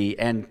Sea.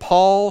 And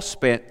Paul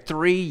spent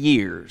 3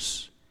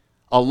 years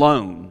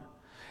alone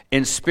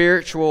in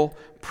spiritual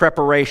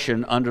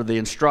preparation under the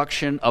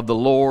instruction of the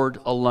Lord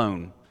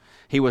alone.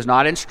 He was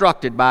not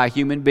instructed by a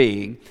human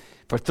being.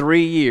 For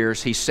 3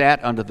 years, he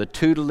sat under the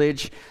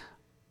tutelage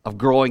of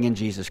growing in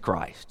Jesus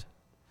Christ,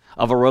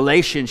 of a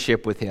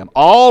relationship with Him.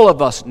 All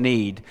of us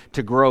need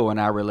to grow in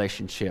our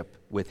relationship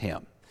with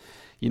Him.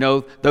 You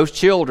know, those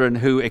children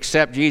who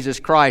accept Jesus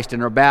Christ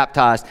and are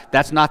baptized,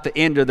 that's not the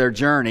end of their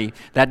journey.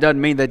 That doesn't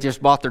mean they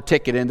just bought their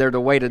ticket and they're to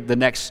wait the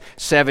next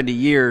 70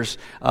 years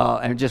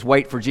and just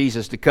wait for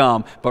Jesus to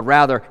come. But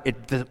rather,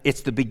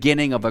 it's the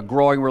beginning of a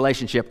growing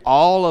relationship.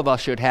 All of us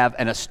should have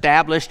an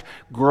established,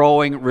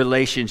 growing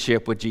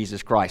relationship with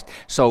Jesus Christ.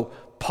 So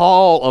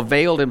Paul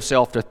availed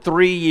himself to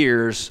 3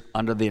 years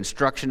under the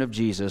instruction of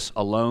Jesus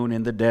alone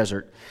in the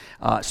desert,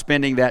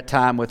 spending that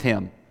time with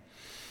Him.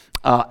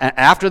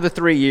 After the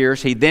 3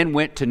 years, he then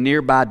went to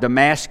nearby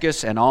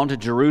Damascus and on to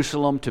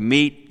Jerusalem to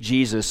meet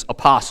Jesus'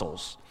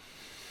 apostles.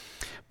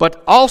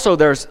 But also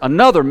there's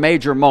another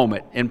major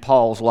moment in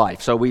Paul's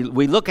life. So we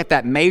look at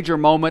that major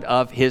moment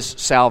of his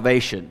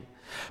salvation.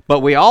 But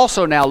we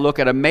also now look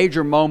at a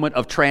major moment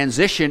of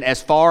transition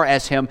as far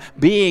as him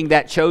being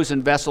that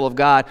chosen vessel of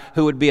God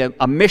who would be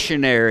a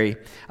missionary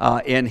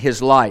in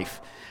his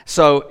life.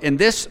 So in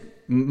this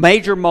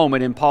major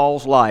moment in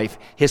Paul's life,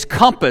 his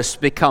compass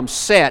becomes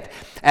set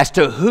as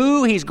to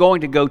who he's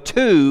going to go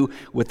to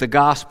with the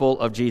gospel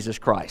of Jesus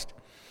Christ.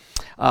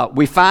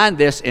 We find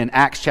this in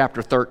Acts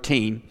chapter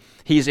 13.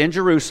 He's in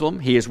Jerusalem.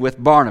 He is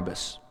with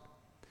Barnabas.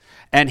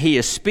 And he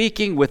is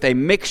speaking with a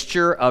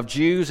mixture of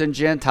Jews and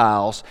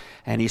Gentiles.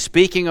 And he's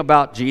speaking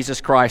about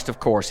Jesus Christ, of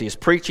course. He is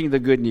preaching the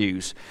good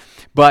news.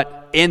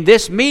 But in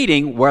this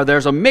meeting, where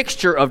there's a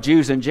mixture of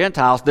Jews and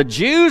Gentiles, the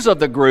Jews of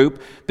the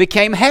group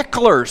became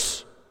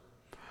hecklers.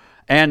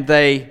 And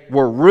they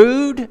were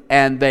rude,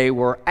 and they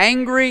were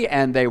angry,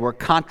 and they were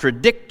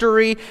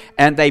contradictory,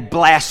 and they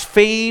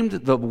blasphemed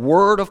the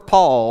word of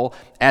Paul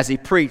as he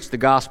preached the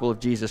gospel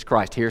of Jesus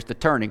Christ. Here's the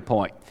turning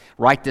point.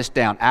 Write this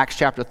down. Acts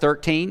chapter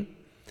 13,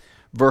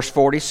 verse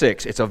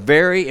 46. It's a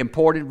very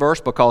important verse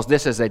because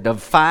this is a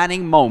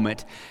defining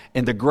moment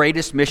in the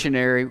greatest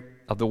missionary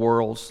of the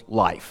world's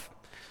life.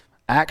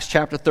 Acts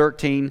chapter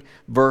 13,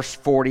 verse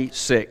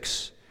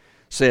 46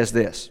 says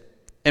this.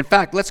 In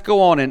fact, let's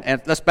go on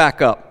and let's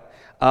back up.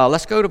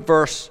 Let's go to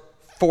verse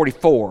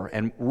 44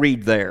 and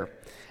read there.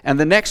 And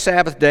the next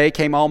Sabbath day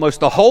came almost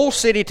the whole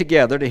city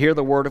together to hear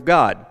the word of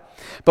God.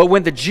 But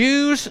when the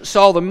Jews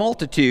saw the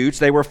multitudes,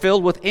 they were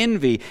filled with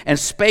envy and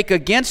spake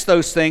against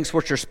those things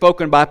which are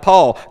spoken by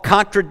Paul,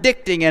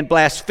 contradicting and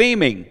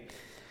blaspheming.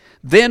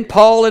 Then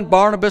Paul and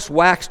Barnabas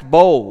waxed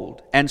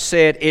bold and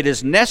said, It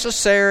is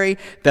necessary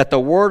that the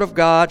word of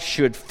God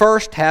should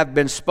first have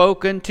been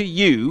spoken to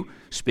you,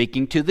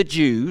 speaking to the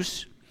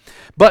Jews,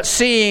 but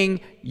seeing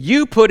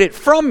you put it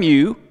from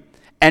you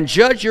and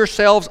judge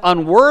yourselves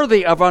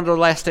unworthy of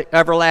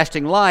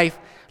everlasting life,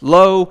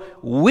 lo,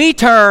 we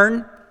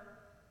turn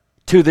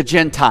to the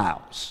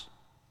Gentiles.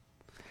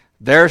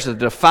 There's a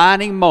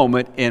defining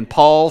moment in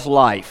Paul's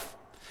life.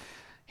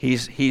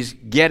 He's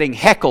getting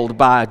heckled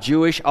by a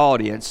Jewish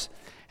audience,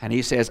 and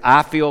he says,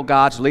 I feel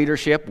God's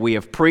leadership. We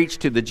have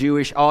preached to the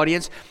Jewish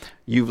audience.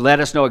 You've let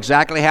us know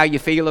exactly how you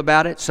feel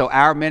about it, so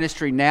our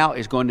ministry now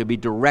is going to be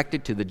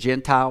directed to the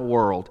Gentile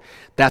world.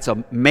 That's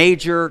a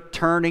major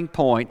turning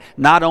point,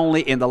 not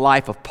only in the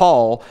life of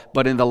Paul,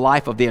 but in the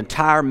life of the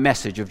entire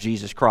message of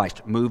Jesus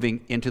Christ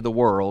moving into the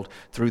world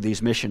through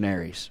these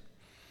missionaries.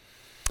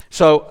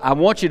 So I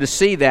want you to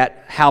see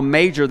that, how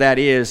major that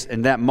is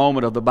in that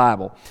moment of the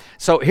Bible.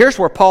 So here's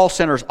where Paul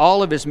centers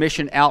all of his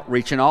mission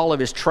outreach and all of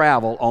his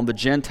travel on the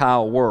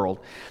Gentile world.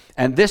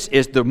 And this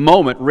is the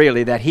moment,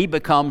 really, that he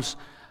becomes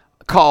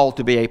called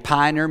to be a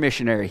pioneer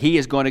missionary. He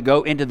is going to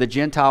go into the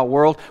Gentile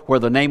world where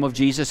the name of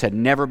Jesus had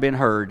never been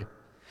heard.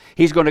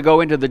 He's going to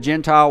go into the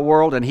Gentile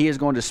world and he is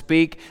going to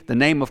speak the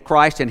name of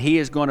Christ, and he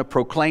is going to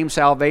proclaim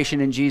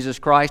salvation in Jesus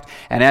Christ.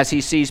 And as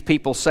he sees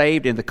people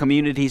saved in the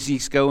communities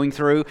he's going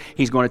through,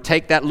 he's going to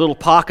take that little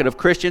pocket of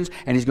Christians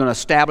and he's going to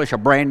establish a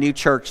brand new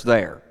church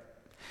there.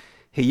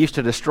 He used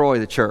to destroy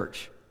the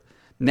church.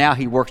 Now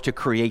he works to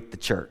create the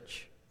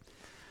church.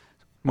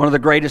 One of the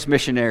greatest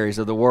missionaries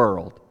of the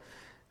world,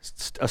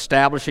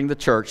 establishing the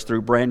church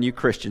through brand new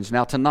Christians.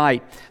 Now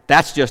tonight,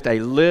 that's just a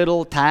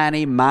little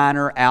tiny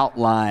minor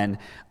outline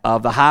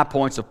of the high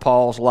points of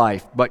Paul's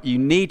life. But you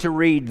need to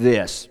read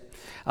this.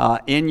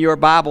 In your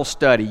Bible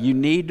study, you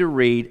need to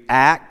read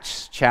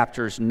Acts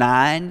chapters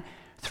 9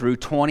 through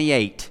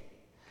 28.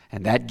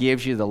 And that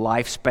gives you the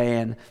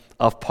lifespan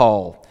of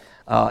Paul.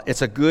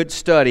 It's a good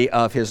study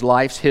of his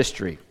life's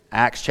history.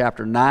 Acts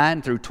chapter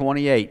 9 through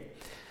 28.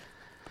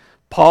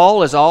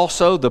 Paul is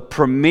also the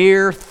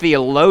premier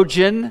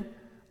theologian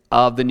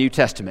of the New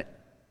Testament.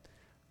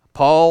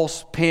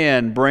 Paul's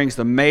pen brings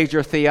the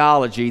major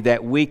theology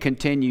that we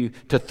continue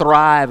to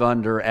thrive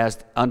under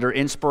under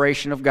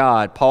inspiration of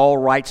God. Paul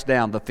writes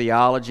down the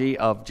theology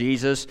of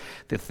Jesus,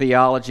 the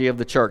theology of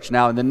the church.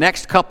 Now, in the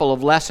next couple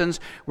of lessons,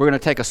 we're going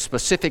to take a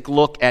specific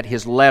look at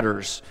his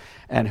letters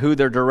and who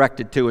they're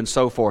directed to and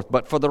so forth.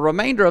 But for the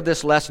remainder of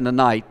this lesson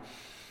tonight,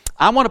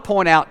 I want to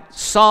point out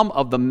some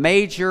of the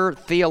major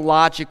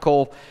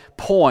theological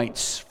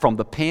points from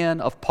the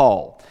pen of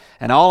Paul.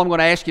 And all I'm going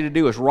to ask you to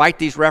do is write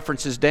these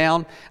references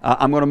down.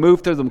 I'm going to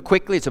move through them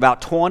quickly. It's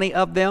about 20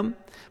 of them,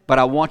 but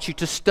I want you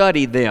to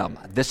study them.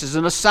 This is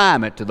an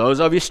assignment to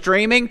those of you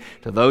streaming,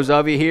 to those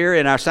of you here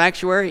in our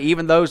sanctuary,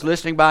 even those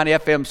listening by an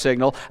FM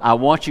signal. I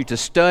want you to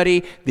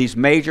study these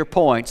major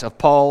points of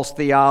Paul's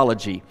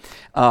theology.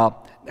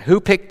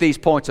 Who picked these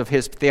points of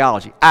his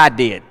theology? I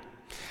did.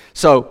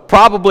 So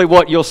probably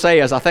what you'll say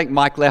is, I think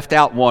Mike left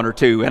out one or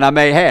two, and I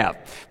may have.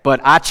 But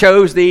I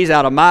chose these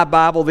out of my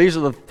Bible. These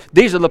are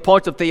the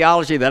points of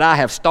theology that I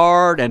have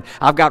starred, and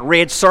I've got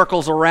red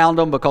circles around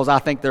them because I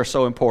think they're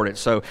so important.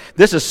 So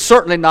this is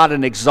certainly not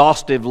an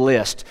exhaustive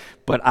list,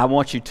 but I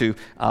want you to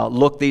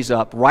look these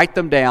up, write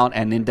them down,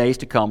 and in days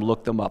to come,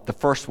 look them up. The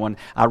first one,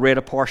 I read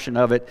a portion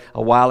of it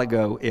a while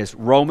ago, is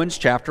Romans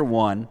chapter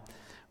 1,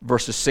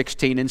 verses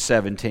 16 and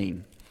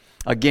 17.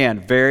 Again,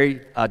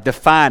 very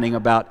defining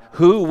about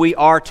who we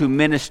are to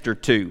minister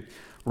to.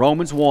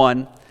 Romans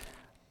 1,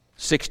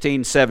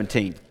 16,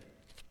 17.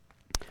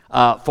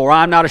 For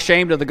I am not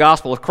ashamed of the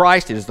gospel of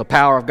Christ. It is the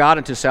power of God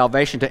unto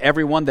salvation to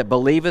everyone that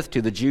believeth,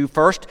 to the Jew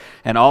first,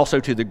 and also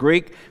to the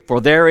Greek.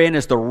 For therein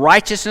is the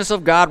righteousness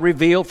of God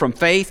revealed from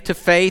faith to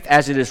faith,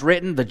 as it is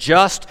written, the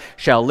just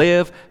shall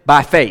live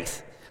by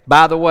faith.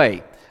 By the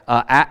way,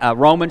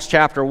 Romans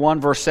chapter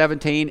 1, verse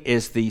 17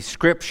 is the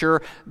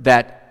scripture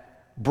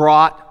that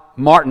brought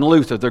Martin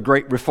Luther, the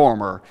great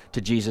reformer,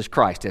 to Jesus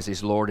Christ as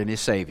his Lord and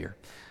his Savior.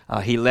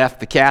 He left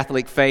the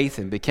Catholic faith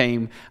and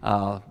became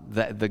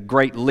the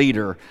great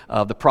leader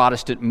of the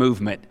Protestant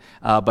movement.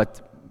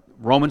 But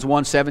Romans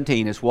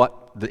 1:17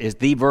 is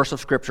the verse of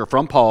Scripture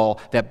from Paul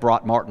that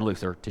brought Martin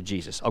Luther to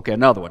Jesus. Okay,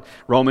 another one.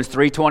 Romans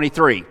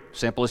 3:23,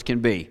 simple as can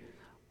be.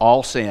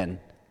 All sin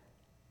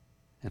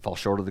and fall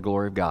short of the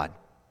glory of God.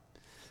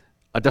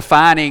 A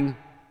defining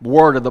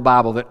word of the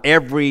Bible that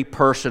every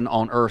person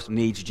on earth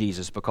needs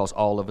Jesus because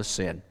all of us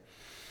sin.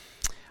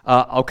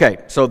 Okay,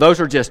 so those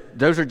are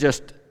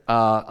just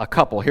a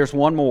couple. Here's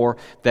one more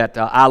that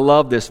I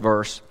love this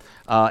verse.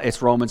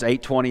 It's Romans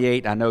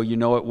 8:28. I know you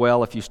know it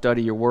well if you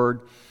study your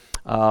word.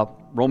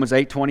 Romans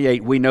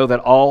 8:28. We know that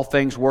all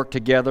things work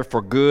together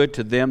for good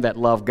to them that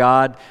love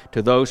God,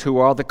 to those who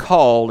are the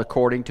called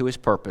according to His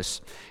purpose.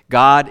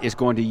 God is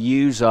going to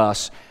use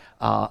us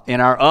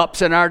in our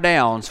ups and our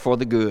downs for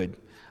the good.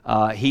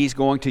 He's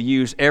going to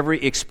use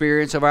every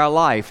experience of our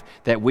life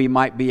that we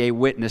might be a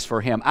witness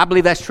for Him. I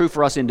believe that's true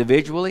for us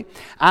individually.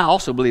 I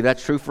also believe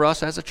that's true for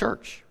us as a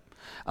church.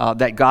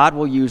 That God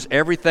will use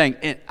everything.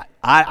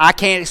 I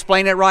can't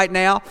explain it right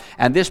now,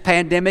 and this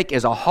pandemic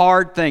is a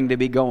hard thing to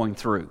be going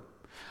through.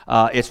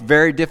 It's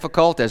very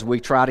difficult as we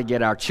try to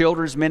get our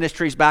children's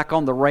ministries back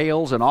on the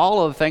rails and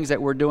all of the things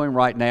that we're doing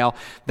right now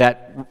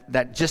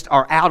that just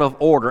are out of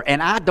order.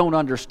 And I don't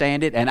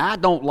understand it and I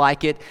don't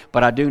like it,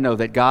 but I do know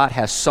that God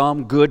has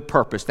some good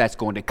purpose that's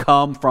going to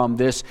come from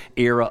this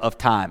era of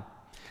time.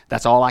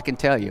 That's all I can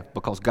tell you,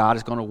 because God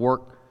is going to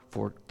work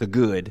for the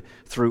good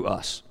through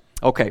us.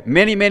 Okay,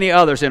 many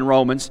others in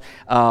Romans,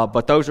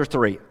 but those are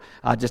three.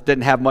 I just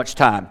didn't have much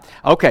time.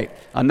 Okay,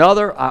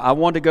 another, I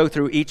wanted to go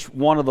through each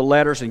one of the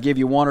letters and give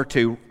you one or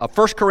two.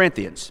 1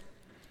 Corinthians.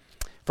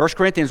 1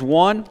 Corinthians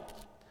 1,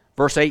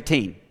 verse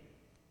 18.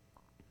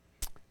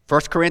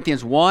 1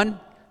 Corinthians 1,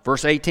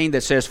 verse 18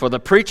 that says, For the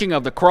preaching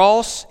of the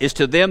cross is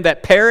to them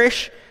that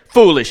perish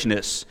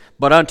foolishness,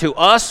 but unto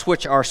us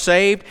which are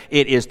saved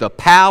it is the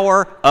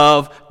power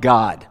of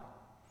God.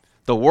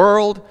 The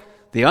world,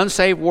 the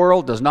unsaved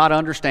world, does not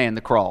understand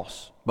the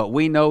cross. But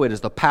we know it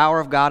is the power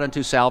of God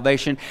unto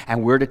salvation,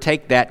 and we're to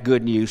take that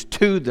good news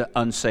to the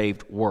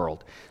unsaved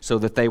world so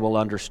that they will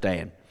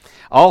understand.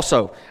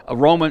 Also,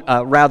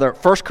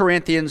 1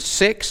 Corinthians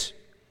 6,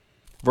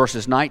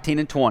 verses 19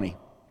 and 20.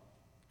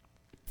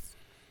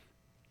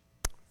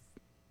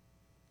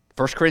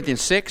 1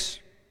 Corinthians 6,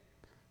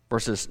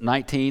 verses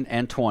 19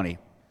 and 20.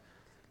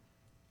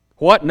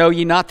 What, know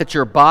ye not that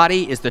your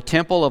body is the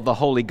temple of the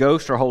Holy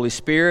Ghost or Holy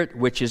Spirit,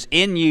 which is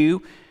in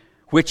you,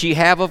 which ye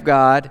have of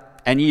God,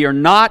 and ye are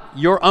not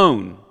your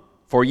own,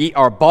 for ye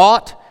are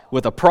bought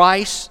with a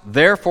price.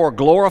 Therefore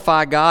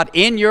glorify God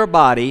in your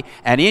body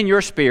and in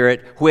your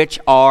spirit, which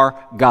are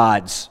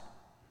God's.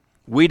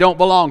 We don't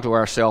belong to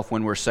ourselves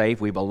when we're saved.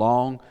 We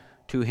belong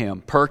to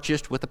Him,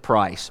 purchased with a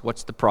price.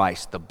 What's the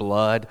price? The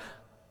blood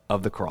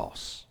of the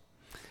cross.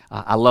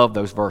 I love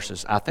those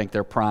verses. I think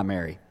they're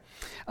primary.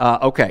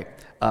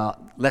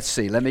 Let's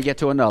see. Let me get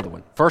to another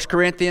one. 1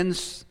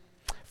 Corinthians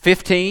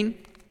 15.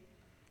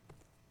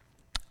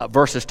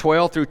 Verses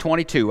 12 through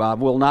 22. I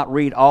will not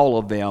read all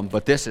of them,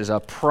 but this is a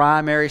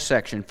primary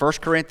section. 1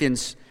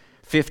 Corinthians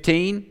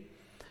 15,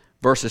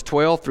 verses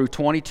 12 through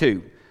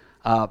 22.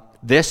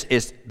 This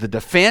is the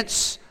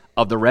defense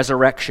of the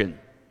resurrection.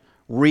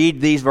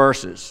 Read these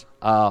verses.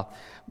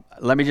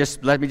 Let me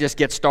just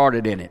get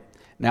started in it.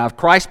 Now, if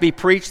Christ be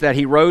preached that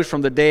He rose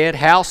from the dead,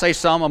 how say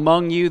some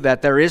among you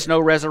that there is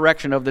no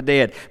resurrection of the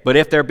dead? But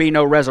if there be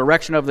no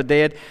resurrection of the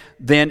dead,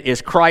 then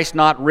is Christ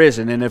not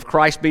risen? And if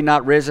Christ be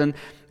not risen,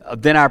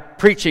 then our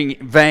preaching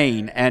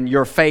vain, and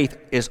your faith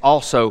is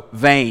also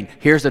vain.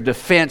 Here's the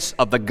defense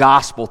of the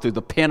gospel through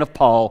the pen of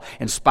Paul,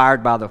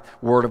 inspired by the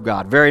Word of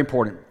God. Very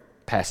important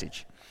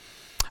passage.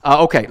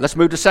 Okay, let's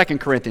move to 2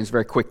 Corinthians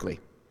very quickly.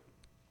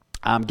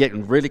 I'm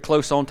getting really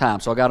close on time,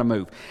 so I got to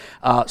move.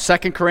 2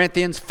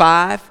 Corinthians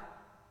 5,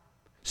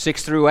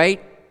 6 through 8.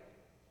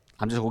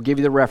 I'm just going to give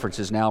you the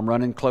references now. I'm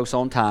running close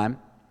on time.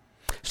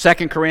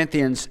 2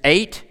 Corinthians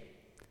 8,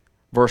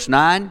 verse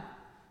 9.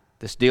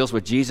 This deals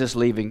with Jesus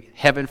leaving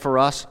heaven for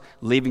us,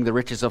 leaving the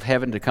riches of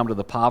heaven to come to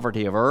the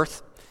poverty of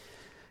earth.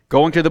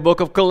 Going to the book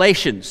of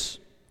Galatians,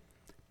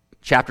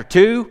 chapter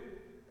 2,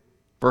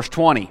 verse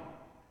 20.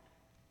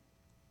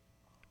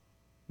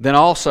 Then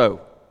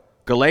also,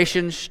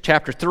 Galatians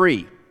chapter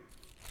 3,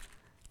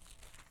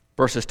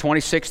 verses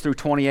 26 through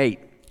 28.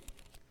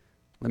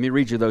 Let me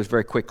read you those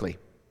very quickly.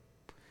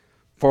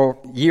 For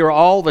ye are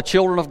all the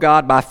children of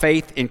God by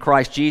faith in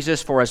Christ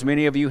Jesus, for as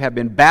many of you have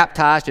been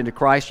baptized into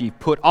Christ, ye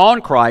put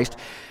on Christ.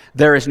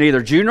 There is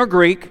neither Jew nor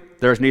Greek,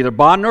 there is neither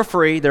bond nor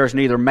free, there is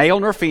neither male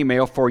nor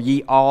female, for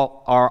ye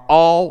all are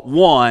all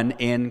one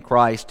in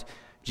Christ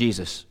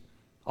Jesus.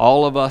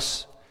 All of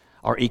us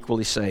are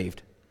equally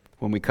saved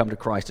when we come to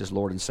Christ as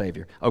Lord and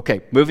Savior.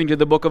 Okay, moving to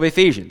the book of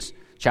Ephesians,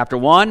 chapter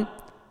 1,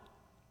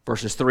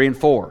 verses 3 and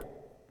 4.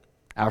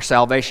 Our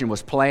salvation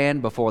was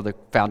planned before the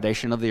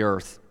foundation of the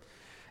earth.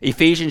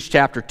 Ephesians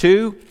chapter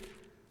 2,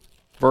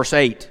 verse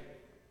 8.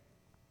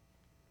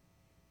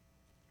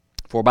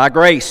 For by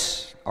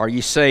grace are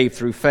ye saved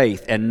through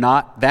faith, and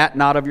not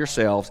of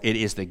yourselves, it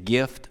is the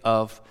gift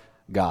of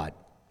God.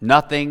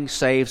 Nothing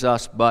saves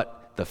us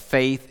but the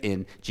faith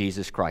in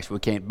Jesus Christ. We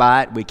can't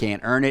buy it, we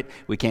can't earn it,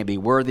 we can't be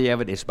worthy of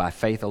it. It's by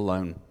faith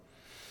alone.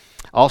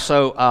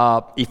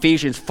 Also,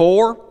 Ephesians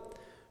 4,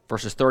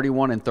 verses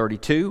 31 and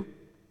 32.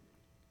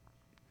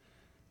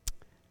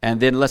 And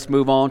then let's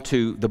move on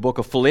to the book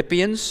of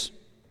Philippians.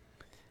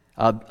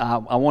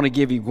 I want to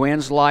give you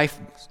Gwen's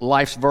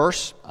life's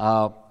verse.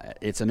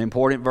 It's an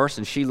important verse,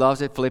 and she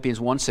loves it. Philippians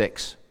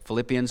 1:6.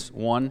 Philippians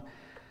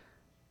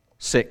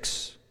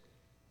 1:6.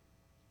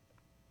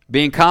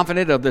 Being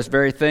confident of this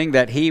very thing,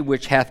 that he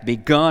which hath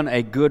begun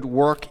a good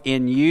work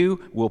in you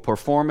will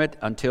perform it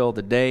until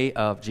the day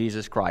of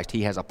Jesus Christ.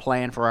 He has a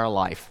plan for our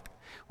life.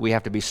 We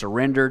have to be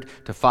surrendered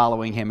to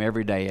following him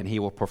every day, and he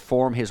will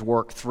perform his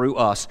work through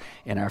us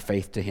in our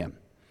faith to him.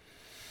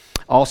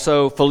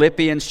 Also,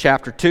 Philippians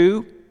chapter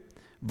 2,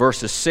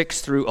 verses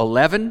 6 through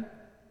 11.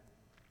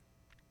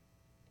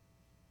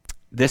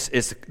 This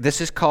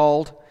is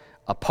called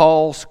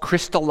Paul's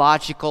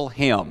Christological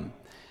hymn.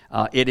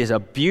 It is a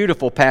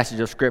beautiful passage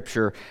of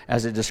Scripture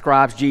as it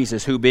describes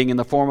Jesus, who being in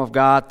the form of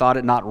God, thought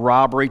it not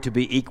robbery to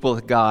be equal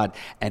with God,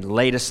 and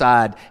laid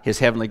aside his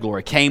heavenly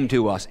glory, came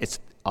to us. It's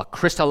a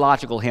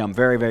Christological hymn,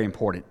 very, very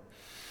important.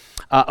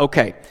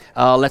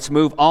 Let's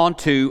move on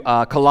to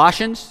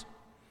Colossians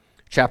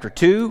chapter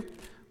 2,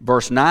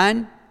 verse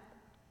 9.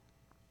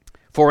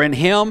 For in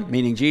him,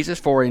 meaning Jesus,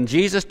 for in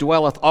Jesus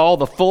dwelleth all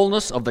the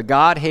fullness of the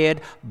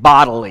Godhead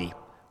bodily.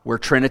 We're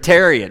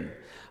Trinitarian,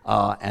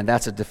 and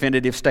that's a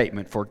definitive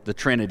statement for the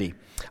Trinity.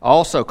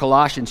 Also,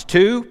 Colossians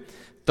 2,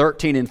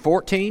 13 and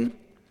 14.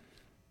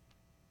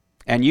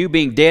 And you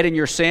being dead in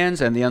your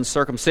sins and the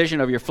uncircumcision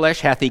of your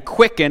flesh hath he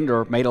quickened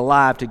or made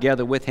alive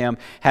together with him,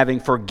 having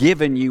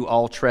forgiven you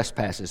all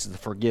trespasses, the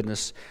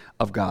forgiveness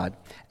of God.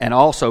 And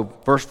also,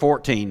 verse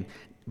 14,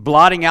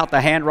 blotting out the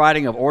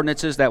handwriting of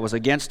ordinances that was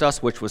against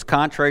us, which was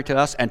contrary to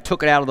us, and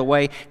took it out of the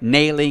way,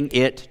 nailing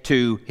it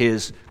to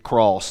his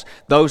cross.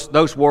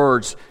 Those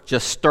words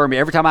just stir me.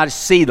 Every time I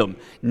see them,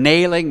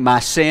 nailing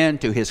my sin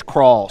to his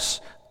cross.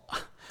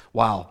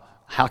 Wow,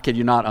 how could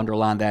you not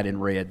underline that in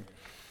red?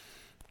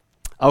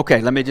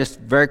 Okay, let me just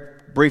very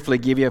briefly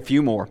give you a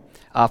few more.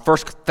 1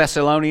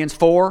 Thessalonians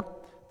 4,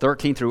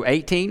 13 through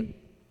 18.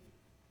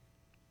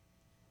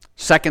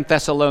 2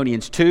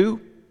 Thessalonians 2,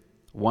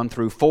 1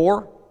 through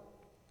 4.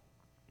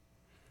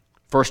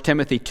 1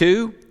 Timothy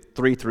 2,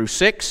 3 through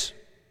 6.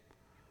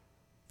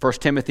 1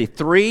 Timothy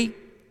 3,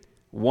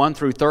 1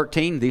 through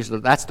 13.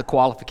 That's the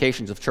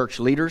qualifications of church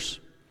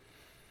leaders.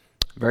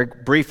 Very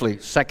briefly,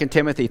 2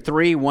 Timothy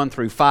 3, 1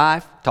 through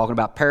 5, talking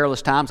about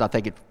perilous times. I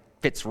think it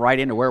fits right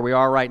into where we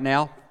are right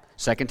now.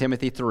 2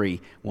 Timothy 3,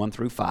 1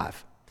 through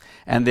 5.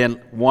 And then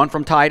one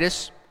from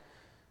Titus.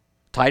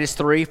 Titus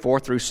 3, 4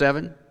 through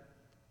 7.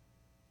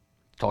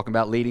 Talking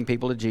about leading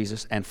people to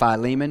Jesus. And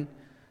Philemon,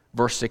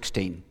 verse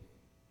 16.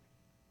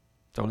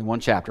 It's only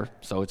one chapter,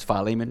 so it's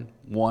Philemon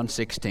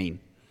 1:16.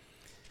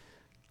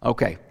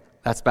 Okay,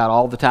 that's about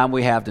all the time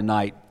we have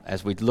tonight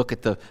as we look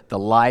at the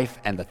life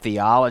and the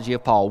theology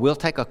of Paul. We'll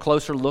take a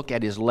closer look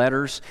at his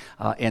letters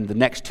in the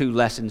next two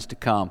lessons to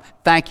come.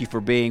 Thank you for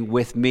being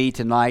with me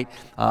tonight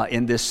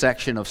in this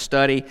section of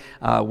study.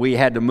 We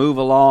had to move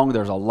along.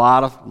 There's a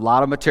lot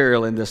of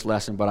material in this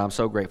lesson, but I'm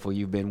so grateful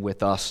you've been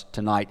with us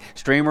tonight.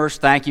 Streamers,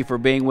 thank you for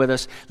being with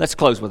us. Let's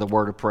close with a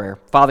word of prayer.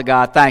 Father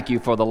God, thank you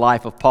for the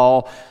life of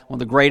Paul, one of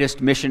the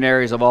greatest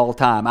missionaries of all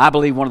time. I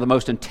believe one of the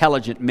most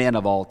intelligent men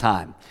of all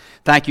time.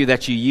 Thank you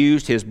that you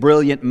used his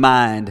brilliant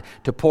mind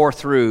to pour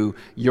through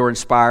your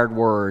inspired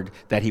word,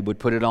 that he would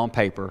put it on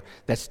paper,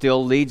 that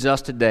still leads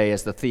us today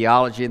as the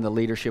theology and the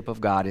leadership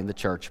of God in the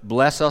church.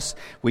 Bless us,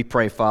 we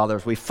pray, Father,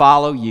 as we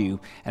follow you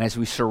and as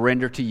we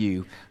surrender to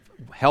you.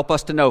 Help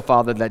us to know,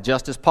 Father, that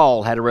just as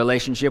Paul had a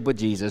relationship with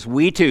Jesus,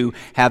 we too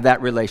have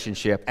that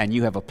relationship, and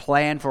you have a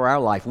plan for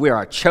our life. We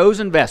are a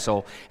chosen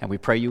vessel, and we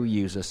pray you will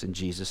use us in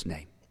Jesus'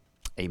 name.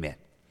 Amen.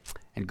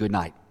 And good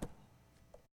night.